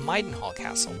looks like Maidenhall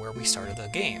Castle, where we started the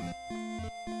game.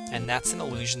 And that's an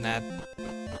illusion that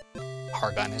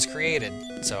Hargon has created,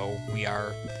 so we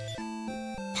are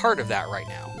part of that right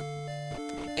now.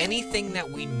 Anything that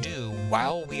we do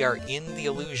while we are in the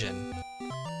illusion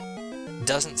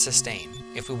doesn't sustain.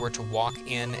 If we were to walk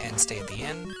in and stay at the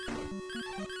inn,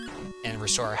 and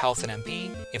restore our health and MP,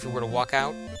 if we were to walk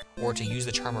out, or to use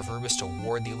the Charm of Rubus to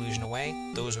ward the illusion away,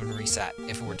 those would reset.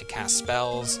 If we were to cast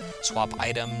spells, swap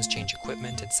items, change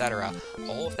equipment, etc.,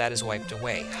 all of that is wiped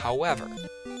away. However,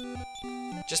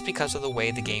 just because of the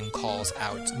way the game calls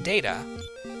out data,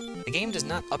 the game does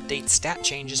not update stat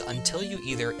changes until you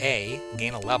either A,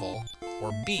 gain a level,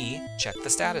 or B, check the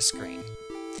status screen.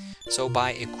 So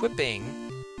by equipping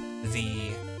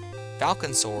the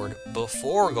Falcon Sword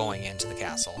before going into the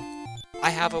castle, I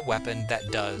have a weapon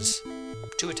that does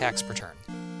 2 attacks per turn.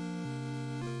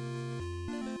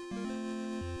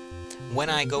 When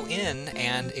I go in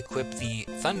and equip the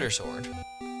Thunder Sword,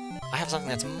 I have something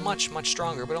that's much, much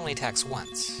stronger, but only attacks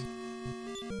once.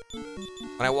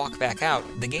 When I walk back out,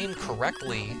 the game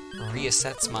correctly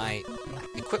resets my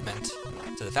equipment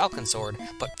to the Falcon Sword,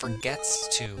 but forgets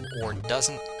to, or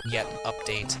doesn't yet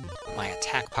update my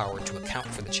attack power to account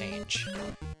for the change.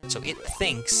 So it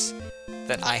thinks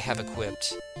that I have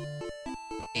equipped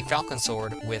a Falcon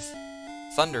Sword with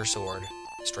Thunder Sword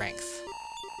strength.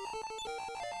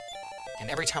 And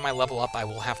every time I level up, I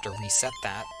will have to reset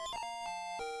that.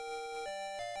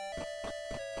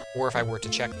 Or if I were to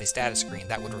check the status screen,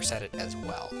 that would reset it as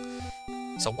well.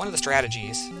 So one of the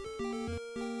strategies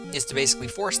is to basically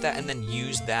force that and then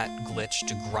use that glitch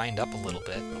to grind up a little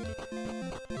bit.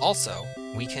 Also,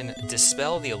 we can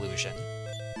dispel the illusion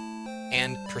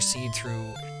and proceed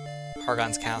through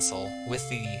Hargon's castle with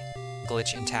the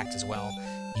glitch intact as well.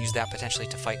 Use that potentially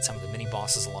to fight some of the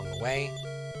mini-bosses along the way.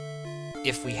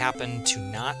 If we happen to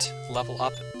not level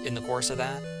up in the course of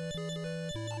that,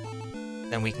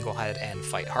 then we can go ahead and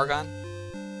fight Hargon,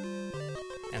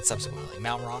 and subsequently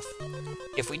Malmroth.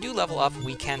 If we do level up,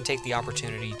 we can take the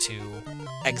opportunity to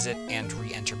exit and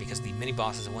re-enter, because the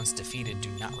mini-bosses, once defeated, do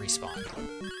not respawn.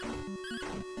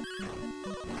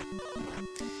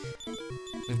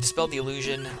 We've dispelled the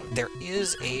illusion. There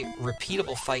is a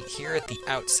repeatable fight here at the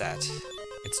outset.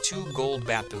 It's 2 gold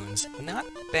bat boons. Not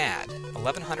bad.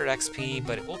 1100 XP,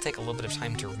 but it will take a little bit of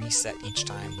time to reset each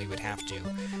time. We would have to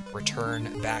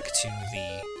return back to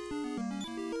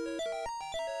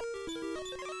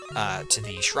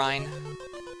the shrine,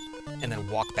 and then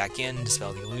walk back in,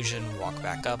 dispel the illusion, walk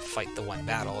back up, fight the one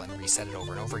battle, and reset it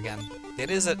over and over again.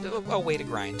 It is a way to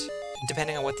grind.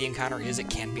 Depending on what the encounter is, it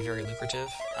can be very lucrative.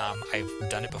 I've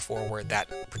done it before where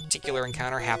that particular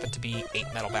encounter happened to be 8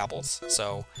 metal babbles,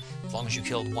 so as long as you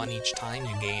killed 1 each time,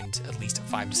 you gained at least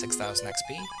 5,000 to 6,000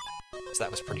 XP. So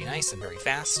that was pretty nice and very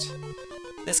fast.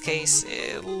 In this case,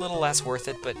 a little less worth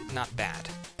it, but not bad.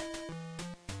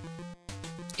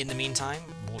 In the meantime,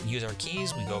 we'll use our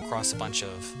keys. We go across a bunch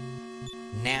of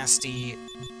nasty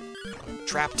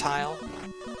trap tile,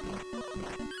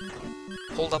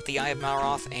 hold up the Eye of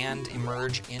Malroth, and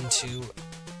emerge into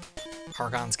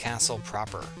Hargon's castle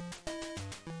proper.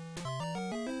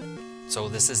 So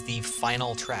this is the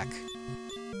final trek,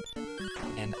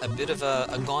 and a bit of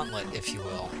a gauntlet, if you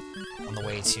will, on the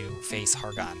way to face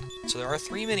Hargon. So there are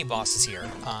 3 mini-bosses here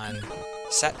on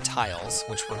set tiles,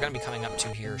 which we're going to be coming up to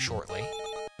here shortly.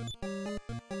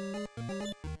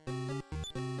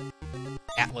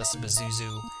 Atlas,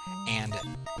 Bazuzu, and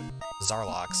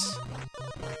Zarlox.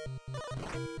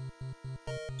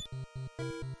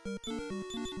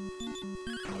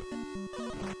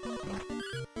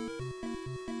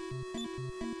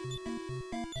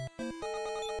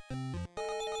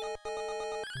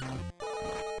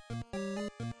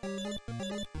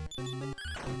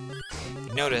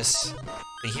 You notice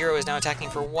the hero is now attacking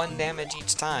for 1 damage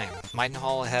each time.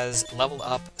 Maidenhall has leveled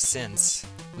up since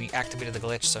we activated the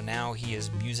glitch, so now he is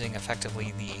using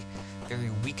effectively the very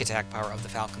weak attack power of the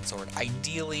Falcon Sword.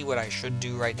 Ideally, what I should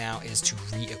do right now is to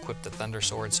re-equip the Thunder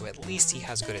Sword, so at least he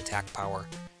has good attack power,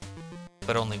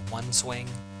 but only 1 swing.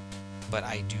 But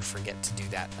I do forget to do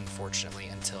that, unfortunately,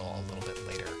 until a little bit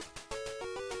later.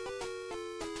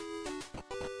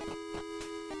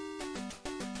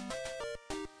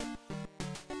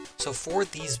 So for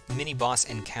these mini-boss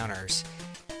encounters,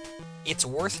 it's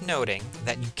worth noting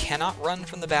that you cannot run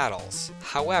from the battles.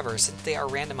 However, since they are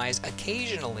randomized,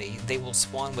 occasionally they will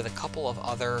spawn with a couple of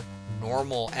other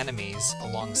normal enemies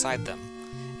alongside them.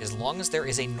 As long as there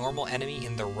is a normal enemy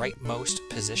in the rightmost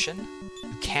position,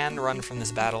 you can run from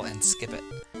this battle and skip it.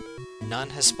 None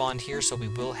has spawned here, so we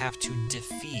will have to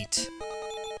defeat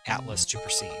Atlas to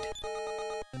proceed.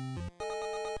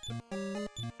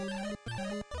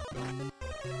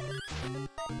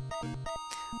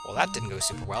 Well, that didn't go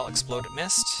super well. Explode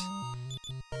missed.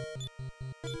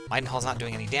 Maidenhall's not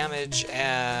doing any damage.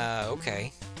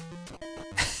 Okay.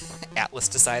 Atlas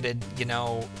decided, you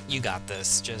know, you got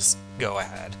this. Just go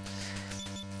ahead.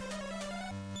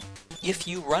 If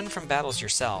you run from battles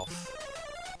yourself,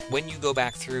 when you go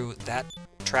back through, that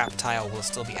trap tile will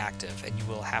still be active, and you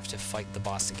will have to fight the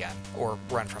boss again, or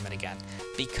run from it again.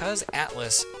 Because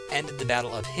Atlas ended the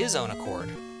battle of his own accord,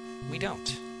 we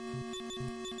don't.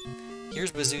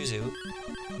 Here's Bazuzu,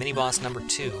 mini-boss number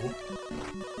 2.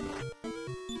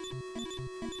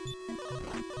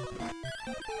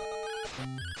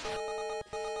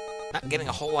 Not getting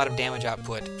a whole lot of damage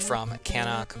output from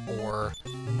Cannock or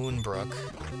Moonbrook.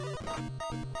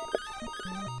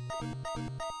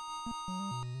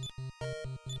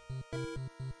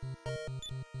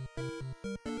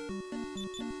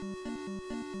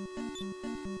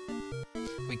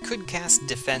 We could cast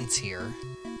Defense here.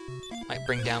 Might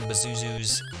bring down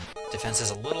Bazuzu's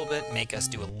defenses a little bit, make us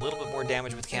do a little bit more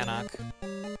damage with Cannock.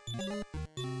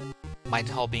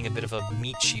 Maidenhall being a bit of a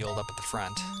meat shield up at the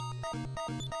front.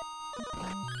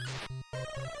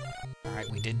 Alright,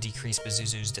 we did decrease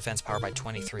Bazuzu's defense power by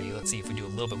 23. Let's see if we do a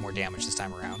little bit more damage this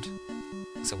time around.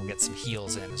 So we'll get some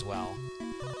heals in as well.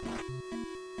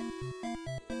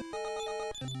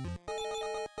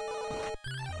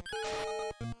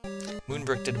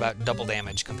 Moonbrook did about double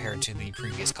damage compared to the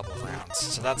previous couple of rounds,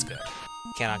 so that's good.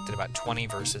 Cannock did about 20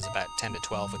 versus about 10 to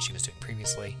 12, which he was doing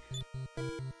previously.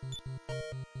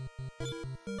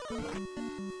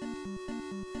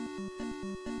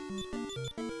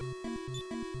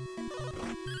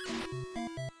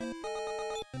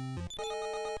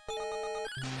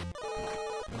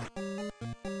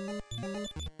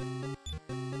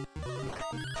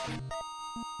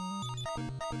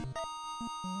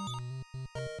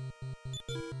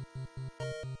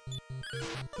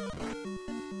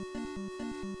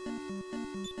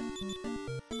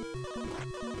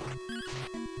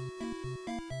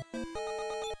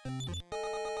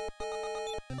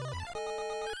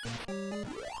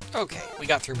 Okay, we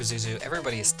got through Bazuzu.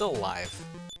 Everybody is still alive.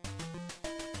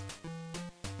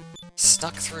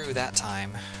 Snuck through that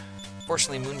time.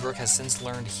 Fortunately, Moonbrook has since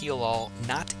learned Heal All,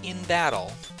 not in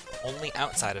battle, only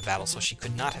outside of battle, so she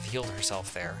could not have healed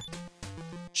herself there.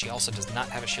 She also does not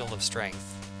have a Shield of Strength.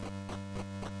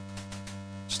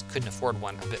 Just couldn't afford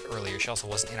one a bit earlier. She also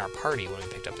wasn't in our party when we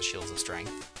picked up the Shields of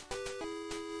Strength.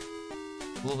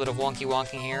 A little bit of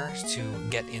wonky-wonking here to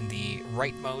get in the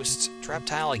rightmost trap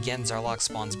tile. Again, Zarlok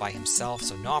spawns by himself,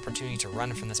 so no opportunity to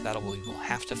run from this battle. We will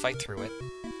have to fight through it.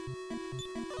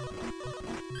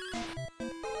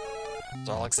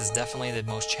 Zarlok is definitely the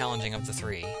most challenging of the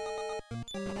 3.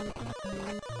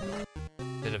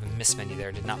 Bit of a mismenu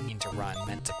there. Did not mean to run,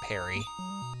 meant to parry.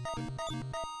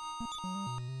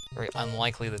 Very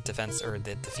unlikely that defense or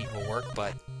that defeat will work,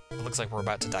 but it looks like we're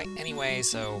about to die anyway,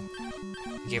 so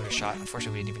we gave it a shot.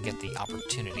 Unfortunately, we didn't even get the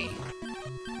opportunity.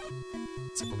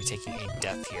 So we'll be taking a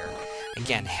death here.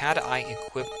 Again, had I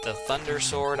equipped the Thunder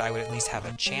Sword, I would at least have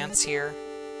a chance here.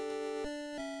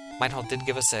 Maidenhall did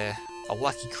give us a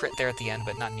lucky crit there at the end,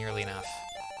 but not nearly enough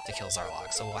to kill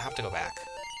Zarlok, so we'll have to go back.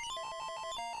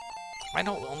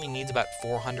 Maidenhall only needs about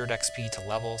 400 XP to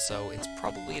level, so it's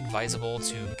probably advisable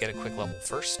to get a quick level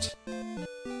first.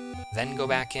 Then go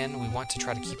back in. We want to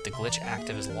try to keep the glitch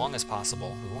active as long as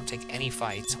possible. We won't take any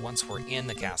fights once we're in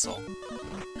the castle.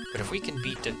 But if we can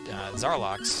beat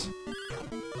Zarlok's,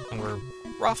 and we're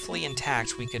roughly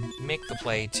intact, we could make the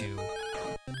play to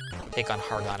take on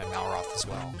Hargon and Malroth as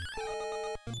well.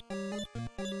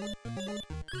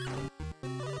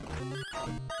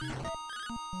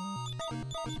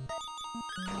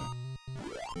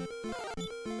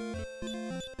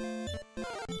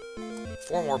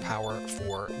 4 more power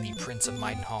for the Prince of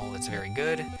Maidenhall. That's very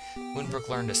good. Moonbrook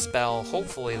learned a spell.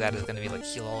 Hopefully that is going to be like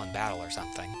heal all in battle or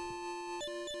something.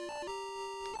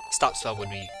 Stop spell would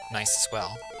be nice as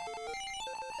well.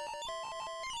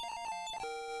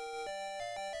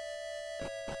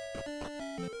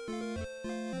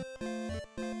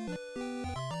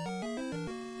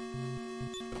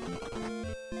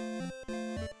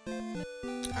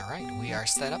 Alright, we are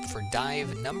set up for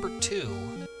dive number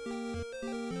 2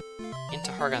 into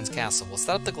Hargon's castle. We'll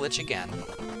set up the glitch again.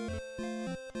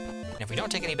 And if we don't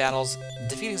take any battles,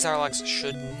 defeating Zarlax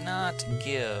should not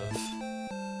give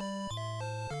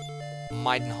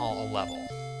Maidenhall a level.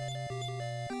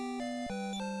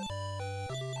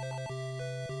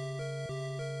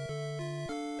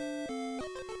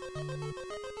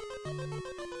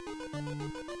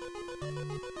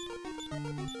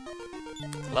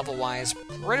 Level-wise,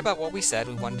 right about what we said.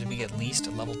 We wanted to be at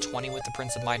least level 20 with the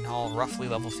Prince of Maidenhall, roughly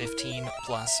level 15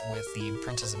 plus with the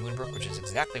Princess of Moonbrook, which is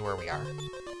exactly where we are.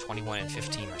 21 and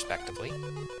 15, respectively.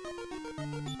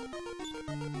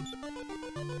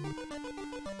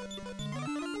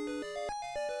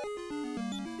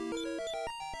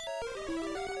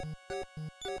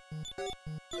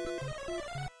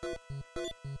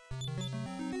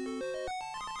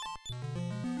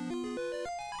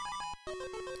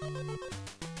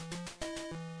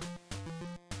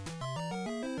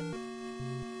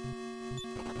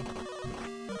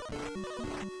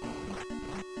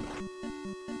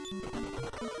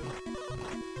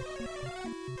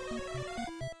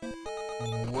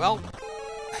 Well,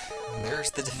 there's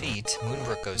the defeat.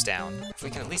 Moonbrook goes down. If we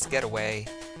can at least get away...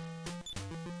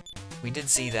 We did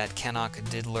see that Kenok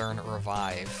did learn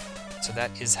Revive, so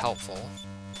that is helpful.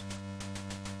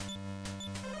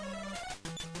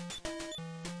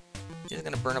 He's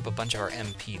going to burn up a bunch of our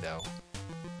MP, though.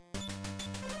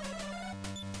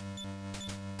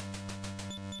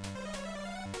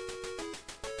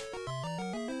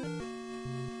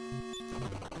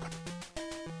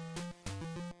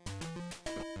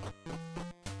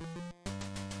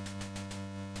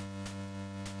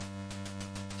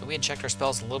 So we had checked our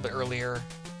spells a little bit earlier.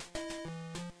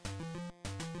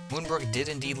 Moonbrook did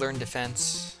indeed learn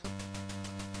Defense.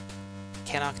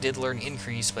 Kenok did learn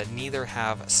Increase, but neither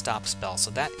have Stop spell,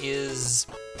 so that is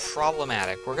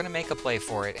problematic. We're going to make a play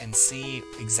for it and see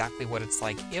exactly what it's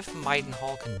like. If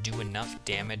Maidenhall can do enough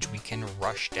damage, we can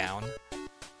rush down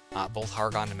both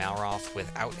Hargon and Malroth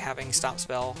without having Stop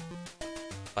spell,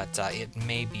 but it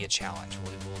may be a challenge.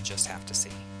 We'll just have to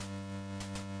see.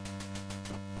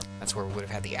 That's where we would have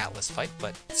had the Atlas fight,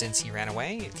 but since he ran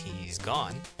away, he's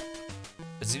gone.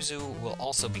 Zuzu will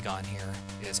also be gone here.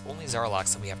 It is only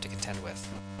Zarlax that we have to contend with.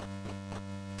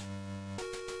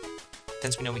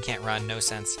 Since we know we can't run, no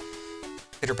sense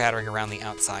pitter-pattering around the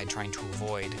outside trying to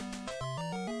avoid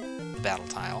the battle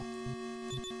tile.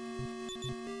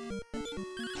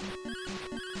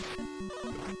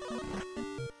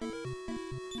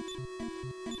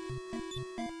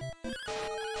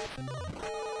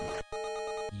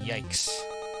 Yikes.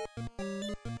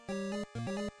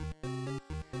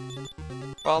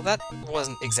 Well, that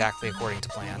wasn't exactly according to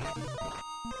plan.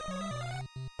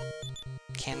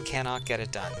 Cannot get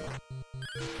it done.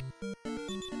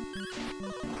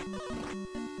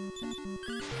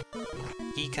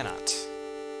 He cannot.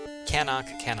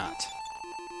 Cannot.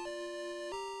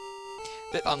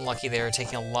 Bit unlucky there,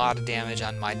 taking a lot of damage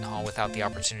on Maidenhall without the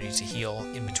opportunity to heal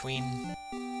in between.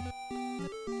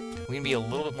 We can be a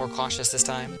little bit more cautious this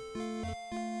time.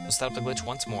 We'll set up the glitch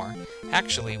once more.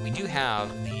 Actually, we do have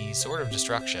the Sword of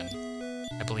Destruction,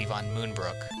 I believe, on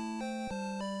Moonbrook.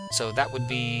 So that would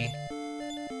be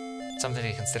something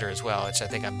to consider as well, which I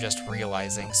think I'm just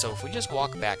realizing. So if we just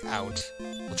walk back out,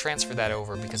 we'll transfer that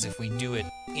over, because if we do it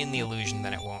in the illusion,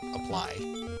 then it won't apply.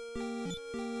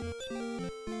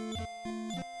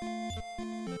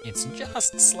 It's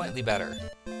just slightly better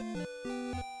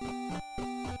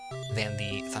than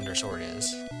the Thunder Sword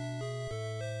is.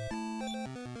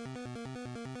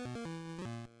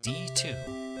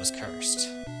 D2 was cursed.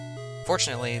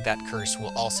 Fortunately, that curse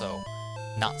will also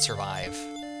not survive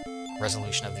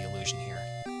resolution of the illusion here.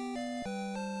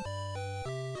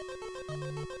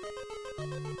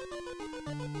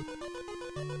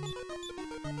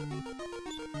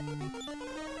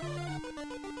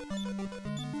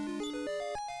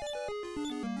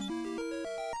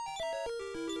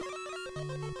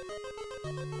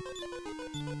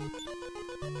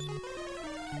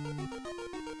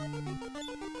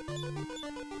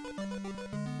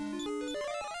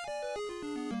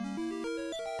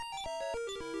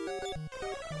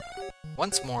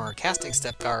 Once more, casting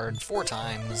Step Guard 4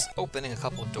 times, opening a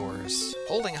couple of doors,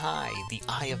 holding high the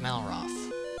Eye of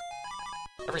Malroth.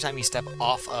 Every time you step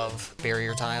off of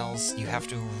barrier tiles, you have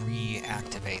to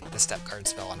reactivate the step guard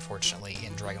spell, unfortunately,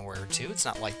 in Dragon Warrior 2. It's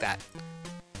not like that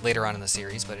later on in the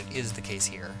series, but it is the case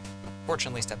here.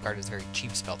 Fortunately, step guard is a very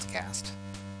cheap spell to cast.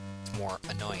 It's more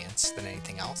annoyance than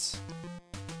anything else.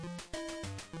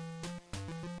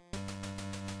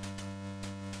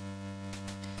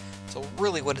 So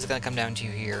really what it's going to come down to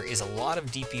here is a lot of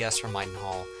DPS from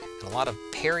Midenhall, and a lot of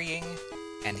parrying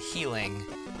and healing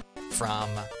from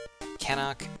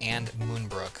Canuck and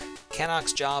Moonbrook.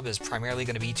 Canuck's job is primarily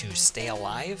going to be to stay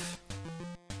alive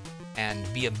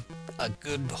and be a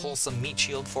good, wholesome meat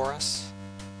shield for us.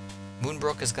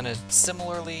 Moonbrook is going to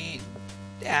similarly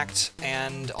act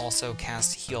and also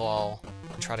cast Heal All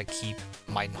and try to keep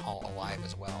Midenhall alive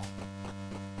as well.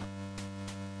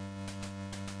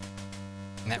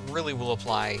 And that really will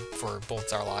apply for both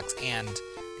Zarlox and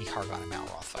the Hargon and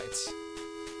Malroth fights.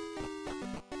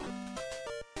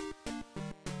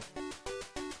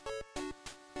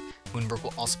 Moonbrook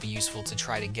will also be useful to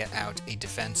try to get out a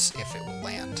defense if it will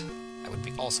land. That would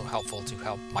be also helpful to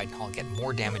help Midenhall get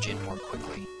more damage in more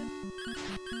quickly.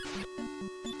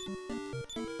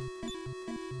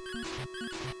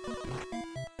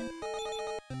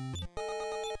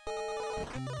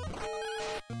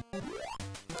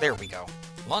 There we go.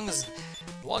 As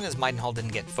long as Midenhall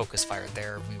didn't get focus fired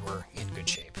there, we were in good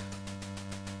shape.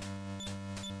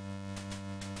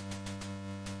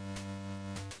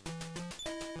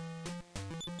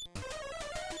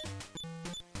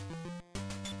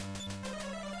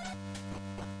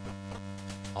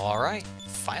 Alright,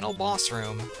 final boss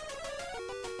room.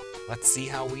 Let's see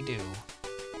how we do.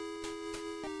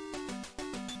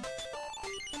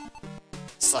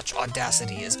 Such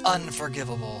audacity is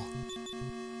unforgivable.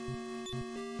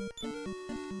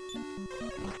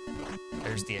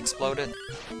 There's the exploded.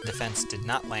 Defense did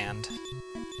not land.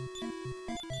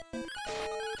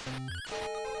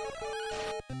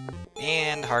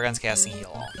 And Hargon's casting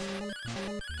Heal All.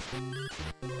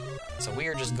 So we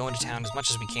are just going to town as much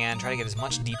as we can, try to get as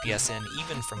much DPS in,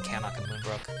 even from Canuck and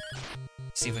Moonbrook.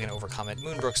 See if we can overcome it.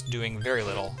 Moonbrook's doing very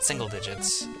little, single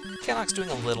digits. Canuck's doing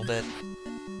a little bit.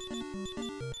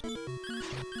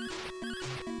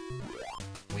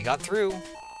 We got through.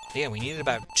 Yeah, we needed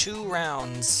about 2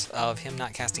 rounds of him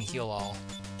not casting Heal All.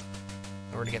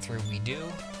 In order to get through, we do.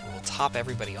 We will top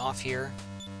everybody off here.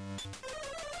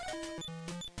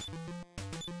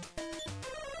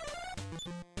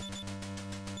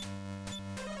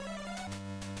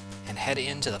 And head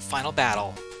into the final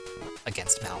battle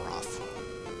against Malroth.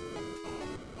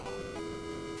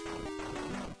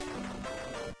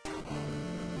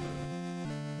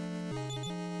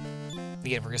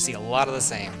 Again, we're going to see a lot of the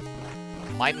same.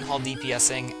 Midenhall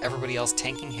DPSing, everybody else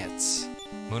tanking hits.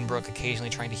 Moonbrook occasionally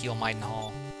trying to heal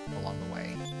Midenhall along the way.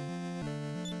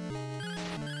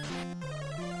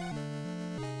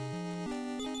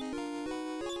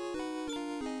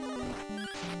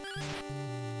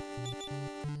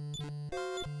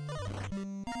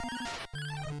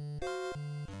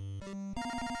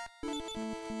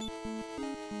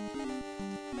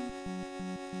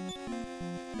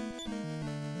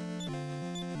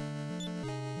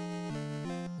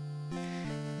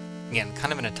 Again,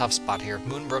 kind of in a tough spot here. If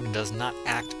Moonbrook does not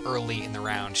act early in the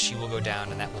round, she will go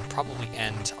down, and that will probably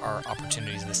end our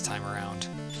opportunities this time around.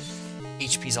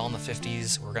 HP's all in the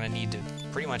 50s. We're going to need to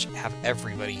pretty much have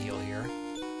everybody heal here.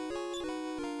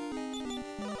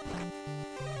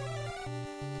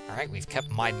 Alright, we've kept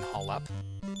Midenhall up.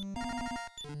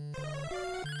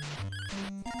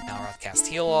 Malroth cast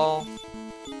Heal All.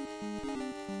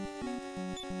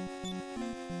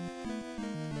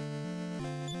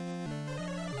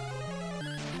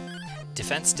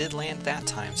 Defense did land that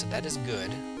time, so that is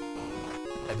good.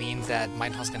 That means that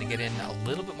Midenhall's going to get in a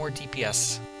little bit more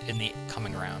DPS in the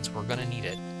coming rounds. We're going to need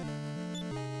it.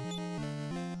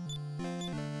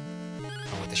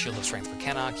 And with the Shield of Strength for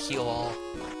Canuck, Heal All,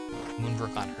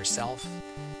 Moonbrook on herself.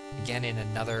 Again, in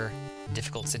another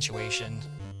difficult situation.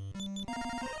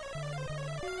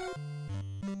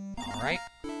 Alright.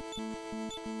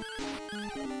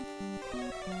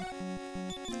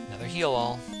 Another Heal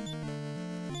All.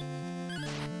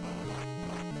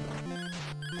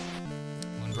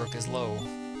 Moonbrook is low.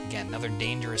 Again, another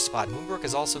dangerous spot. Moonbrook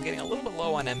is also getting a little bit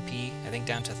low on MP, I think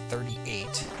down to 38.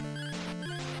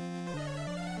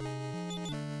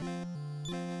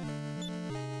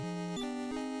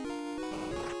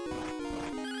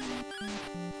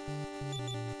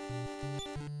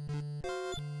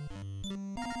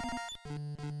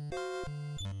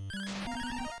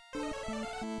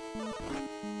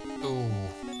 Ooh.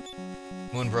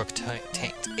 Moonbrook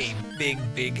tanked a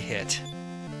big hit.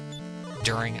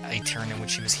 during a turn in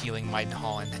which he was healing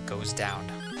Maidenhall and it goes down.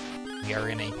 We are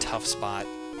in a tough spot.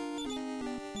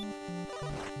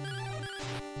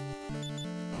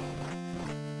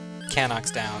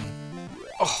 Cannock's down.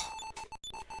 Oh!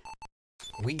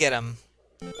 We get him.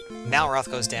 Malroth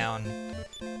goes down.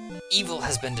 Evil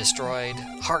has been destroyed.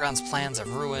 Hargon's plans are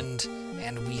ruined.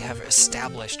 And we have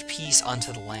established peace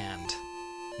unto the land.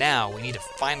 Now, we need to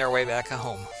find our way back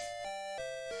home.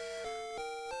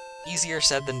 Easier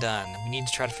said than done. We need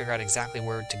to try to figure out exactly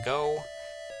where to go.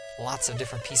 Lots of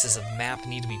different pieces of map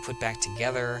need to be put back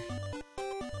together.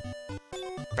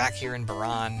 We're back here in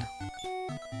Baran.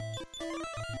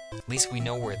 At least we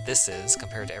know where this is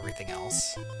compared to everything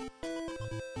else.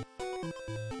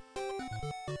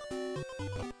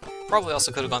 Probably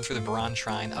also could have gone through the Baran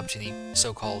Shrine up to the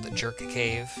so-called Jerk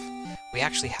Cave. We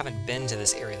actually haven't been to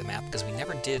this area of the map because we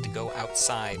never did go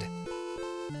outside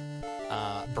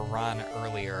Baran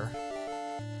earlier.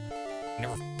 We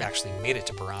never actually made it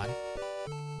to Baran.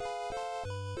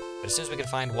 But as soon as we can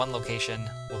find one location,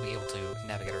 we'll be able to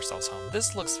navigate ourselves home.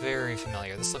 This looks very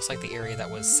familiar. This looks like the area that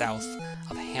was south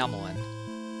of Hamelin.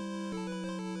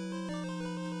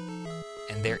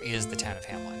 And there is the town of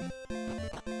Hamelin.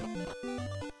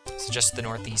 So just to the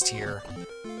northeast here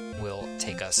will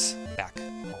take us back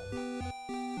home.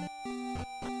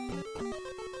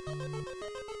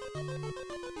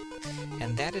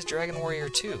 And that is Dragon Warrior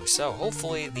 2. So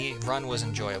hopefully the run was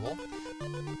enjoyable.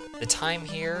 The time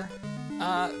here,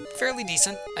 fairly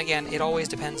decent. Again, it always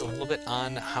depends a little bit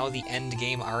on how the end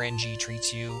game RNG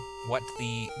treats you, what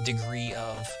the degree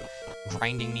of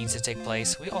grinding needs to take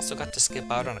place. We also got to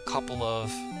skip out on a couple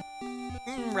of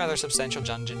rather substantial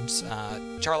dungeons.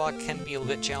 Charlock can be a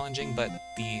little bit challenging, but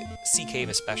the Sea Cave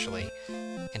especially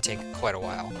can take quite a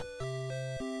while.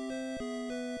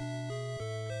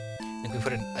 I think we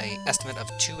put an estimate of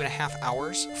 2.5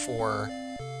 hours for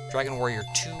Dragon Warrior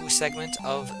 2 segment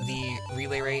of the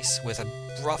relay race, with a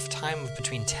rough time of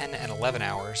between 10 and 11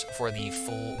 hours for the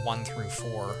full 1 through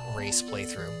 4 race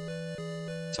playthrough.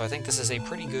 So I think this is a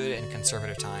pretty good and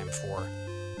conservative time for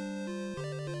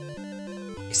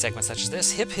a segment such as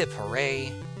this. Hip hip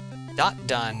hooray! Dot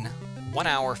done. 1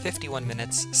 hour, 51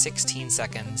 minutes, 16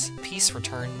 seconds. Peace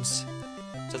returns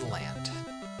to the land.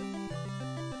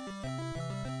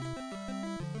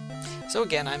 So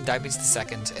again, I'm Diabetes II,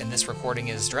 and this recording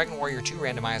is Dragon Warrior 2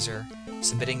 Randomizer,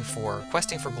 submitting for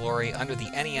Questing for Glory under the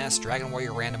NES Dragon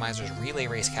Warrior Randomizers Relay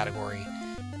Race category,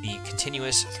 the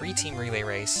continuous 3-team relay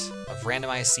race of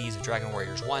randomized seeds of Dragon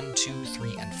Warriors 1, 2,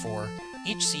 3, and 4.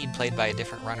 Each seed played by a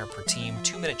different runner per team,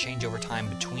 2-minute changeover time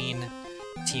between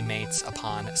teammates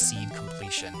upon seed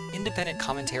completion. Independent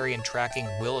commentary and tracking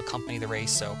will accompany the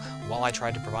race, so while I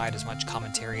tried to provide as much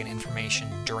commentary and information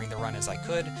during the run as I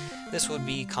could, this would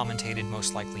be commentated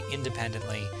most likely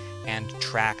independently and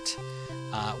tracked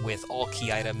with all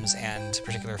key items and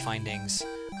particular findings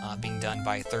being done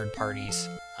by third parties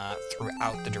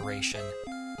throughout the duration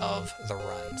of the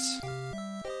runs.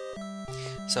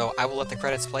 So I will let the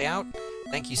credits play out.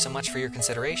 Thank you so much for your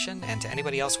consideration, and to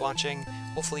anybody else watching,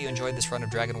 hopefully you enjoyed this run of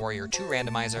Dragon Warrior 2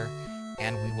 Randomizer,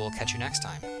 and we will catch you next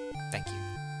time. Thank you.